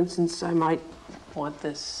things. For instance, I might want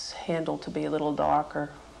this handle to be a little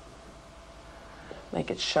darker,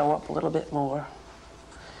 make it show up a little bit more,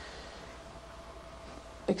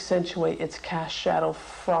 accentuate its cast shadow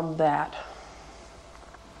from that.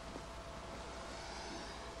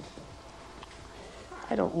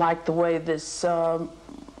 I don't like the way this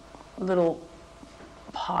little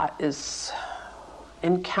pot is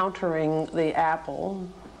encountering the apple.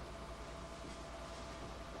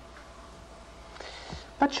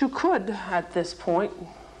 But you could, at this point,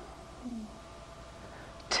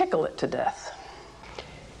 tickle it to death.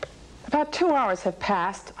 About 2 hours have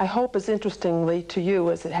passed, I hope as interestingly to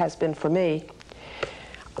you as it has been for me.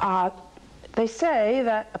 They say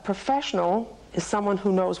that a professional is someone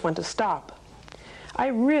who knows when to stop. I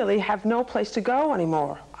really have no place to go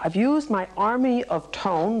anymore. I've used my army of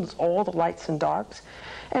tones, all the lights and darks,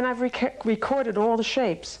 and I've recorded all the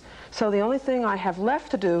shapes. So the only thing I have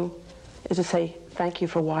left to do is to say thank you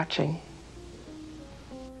for watching.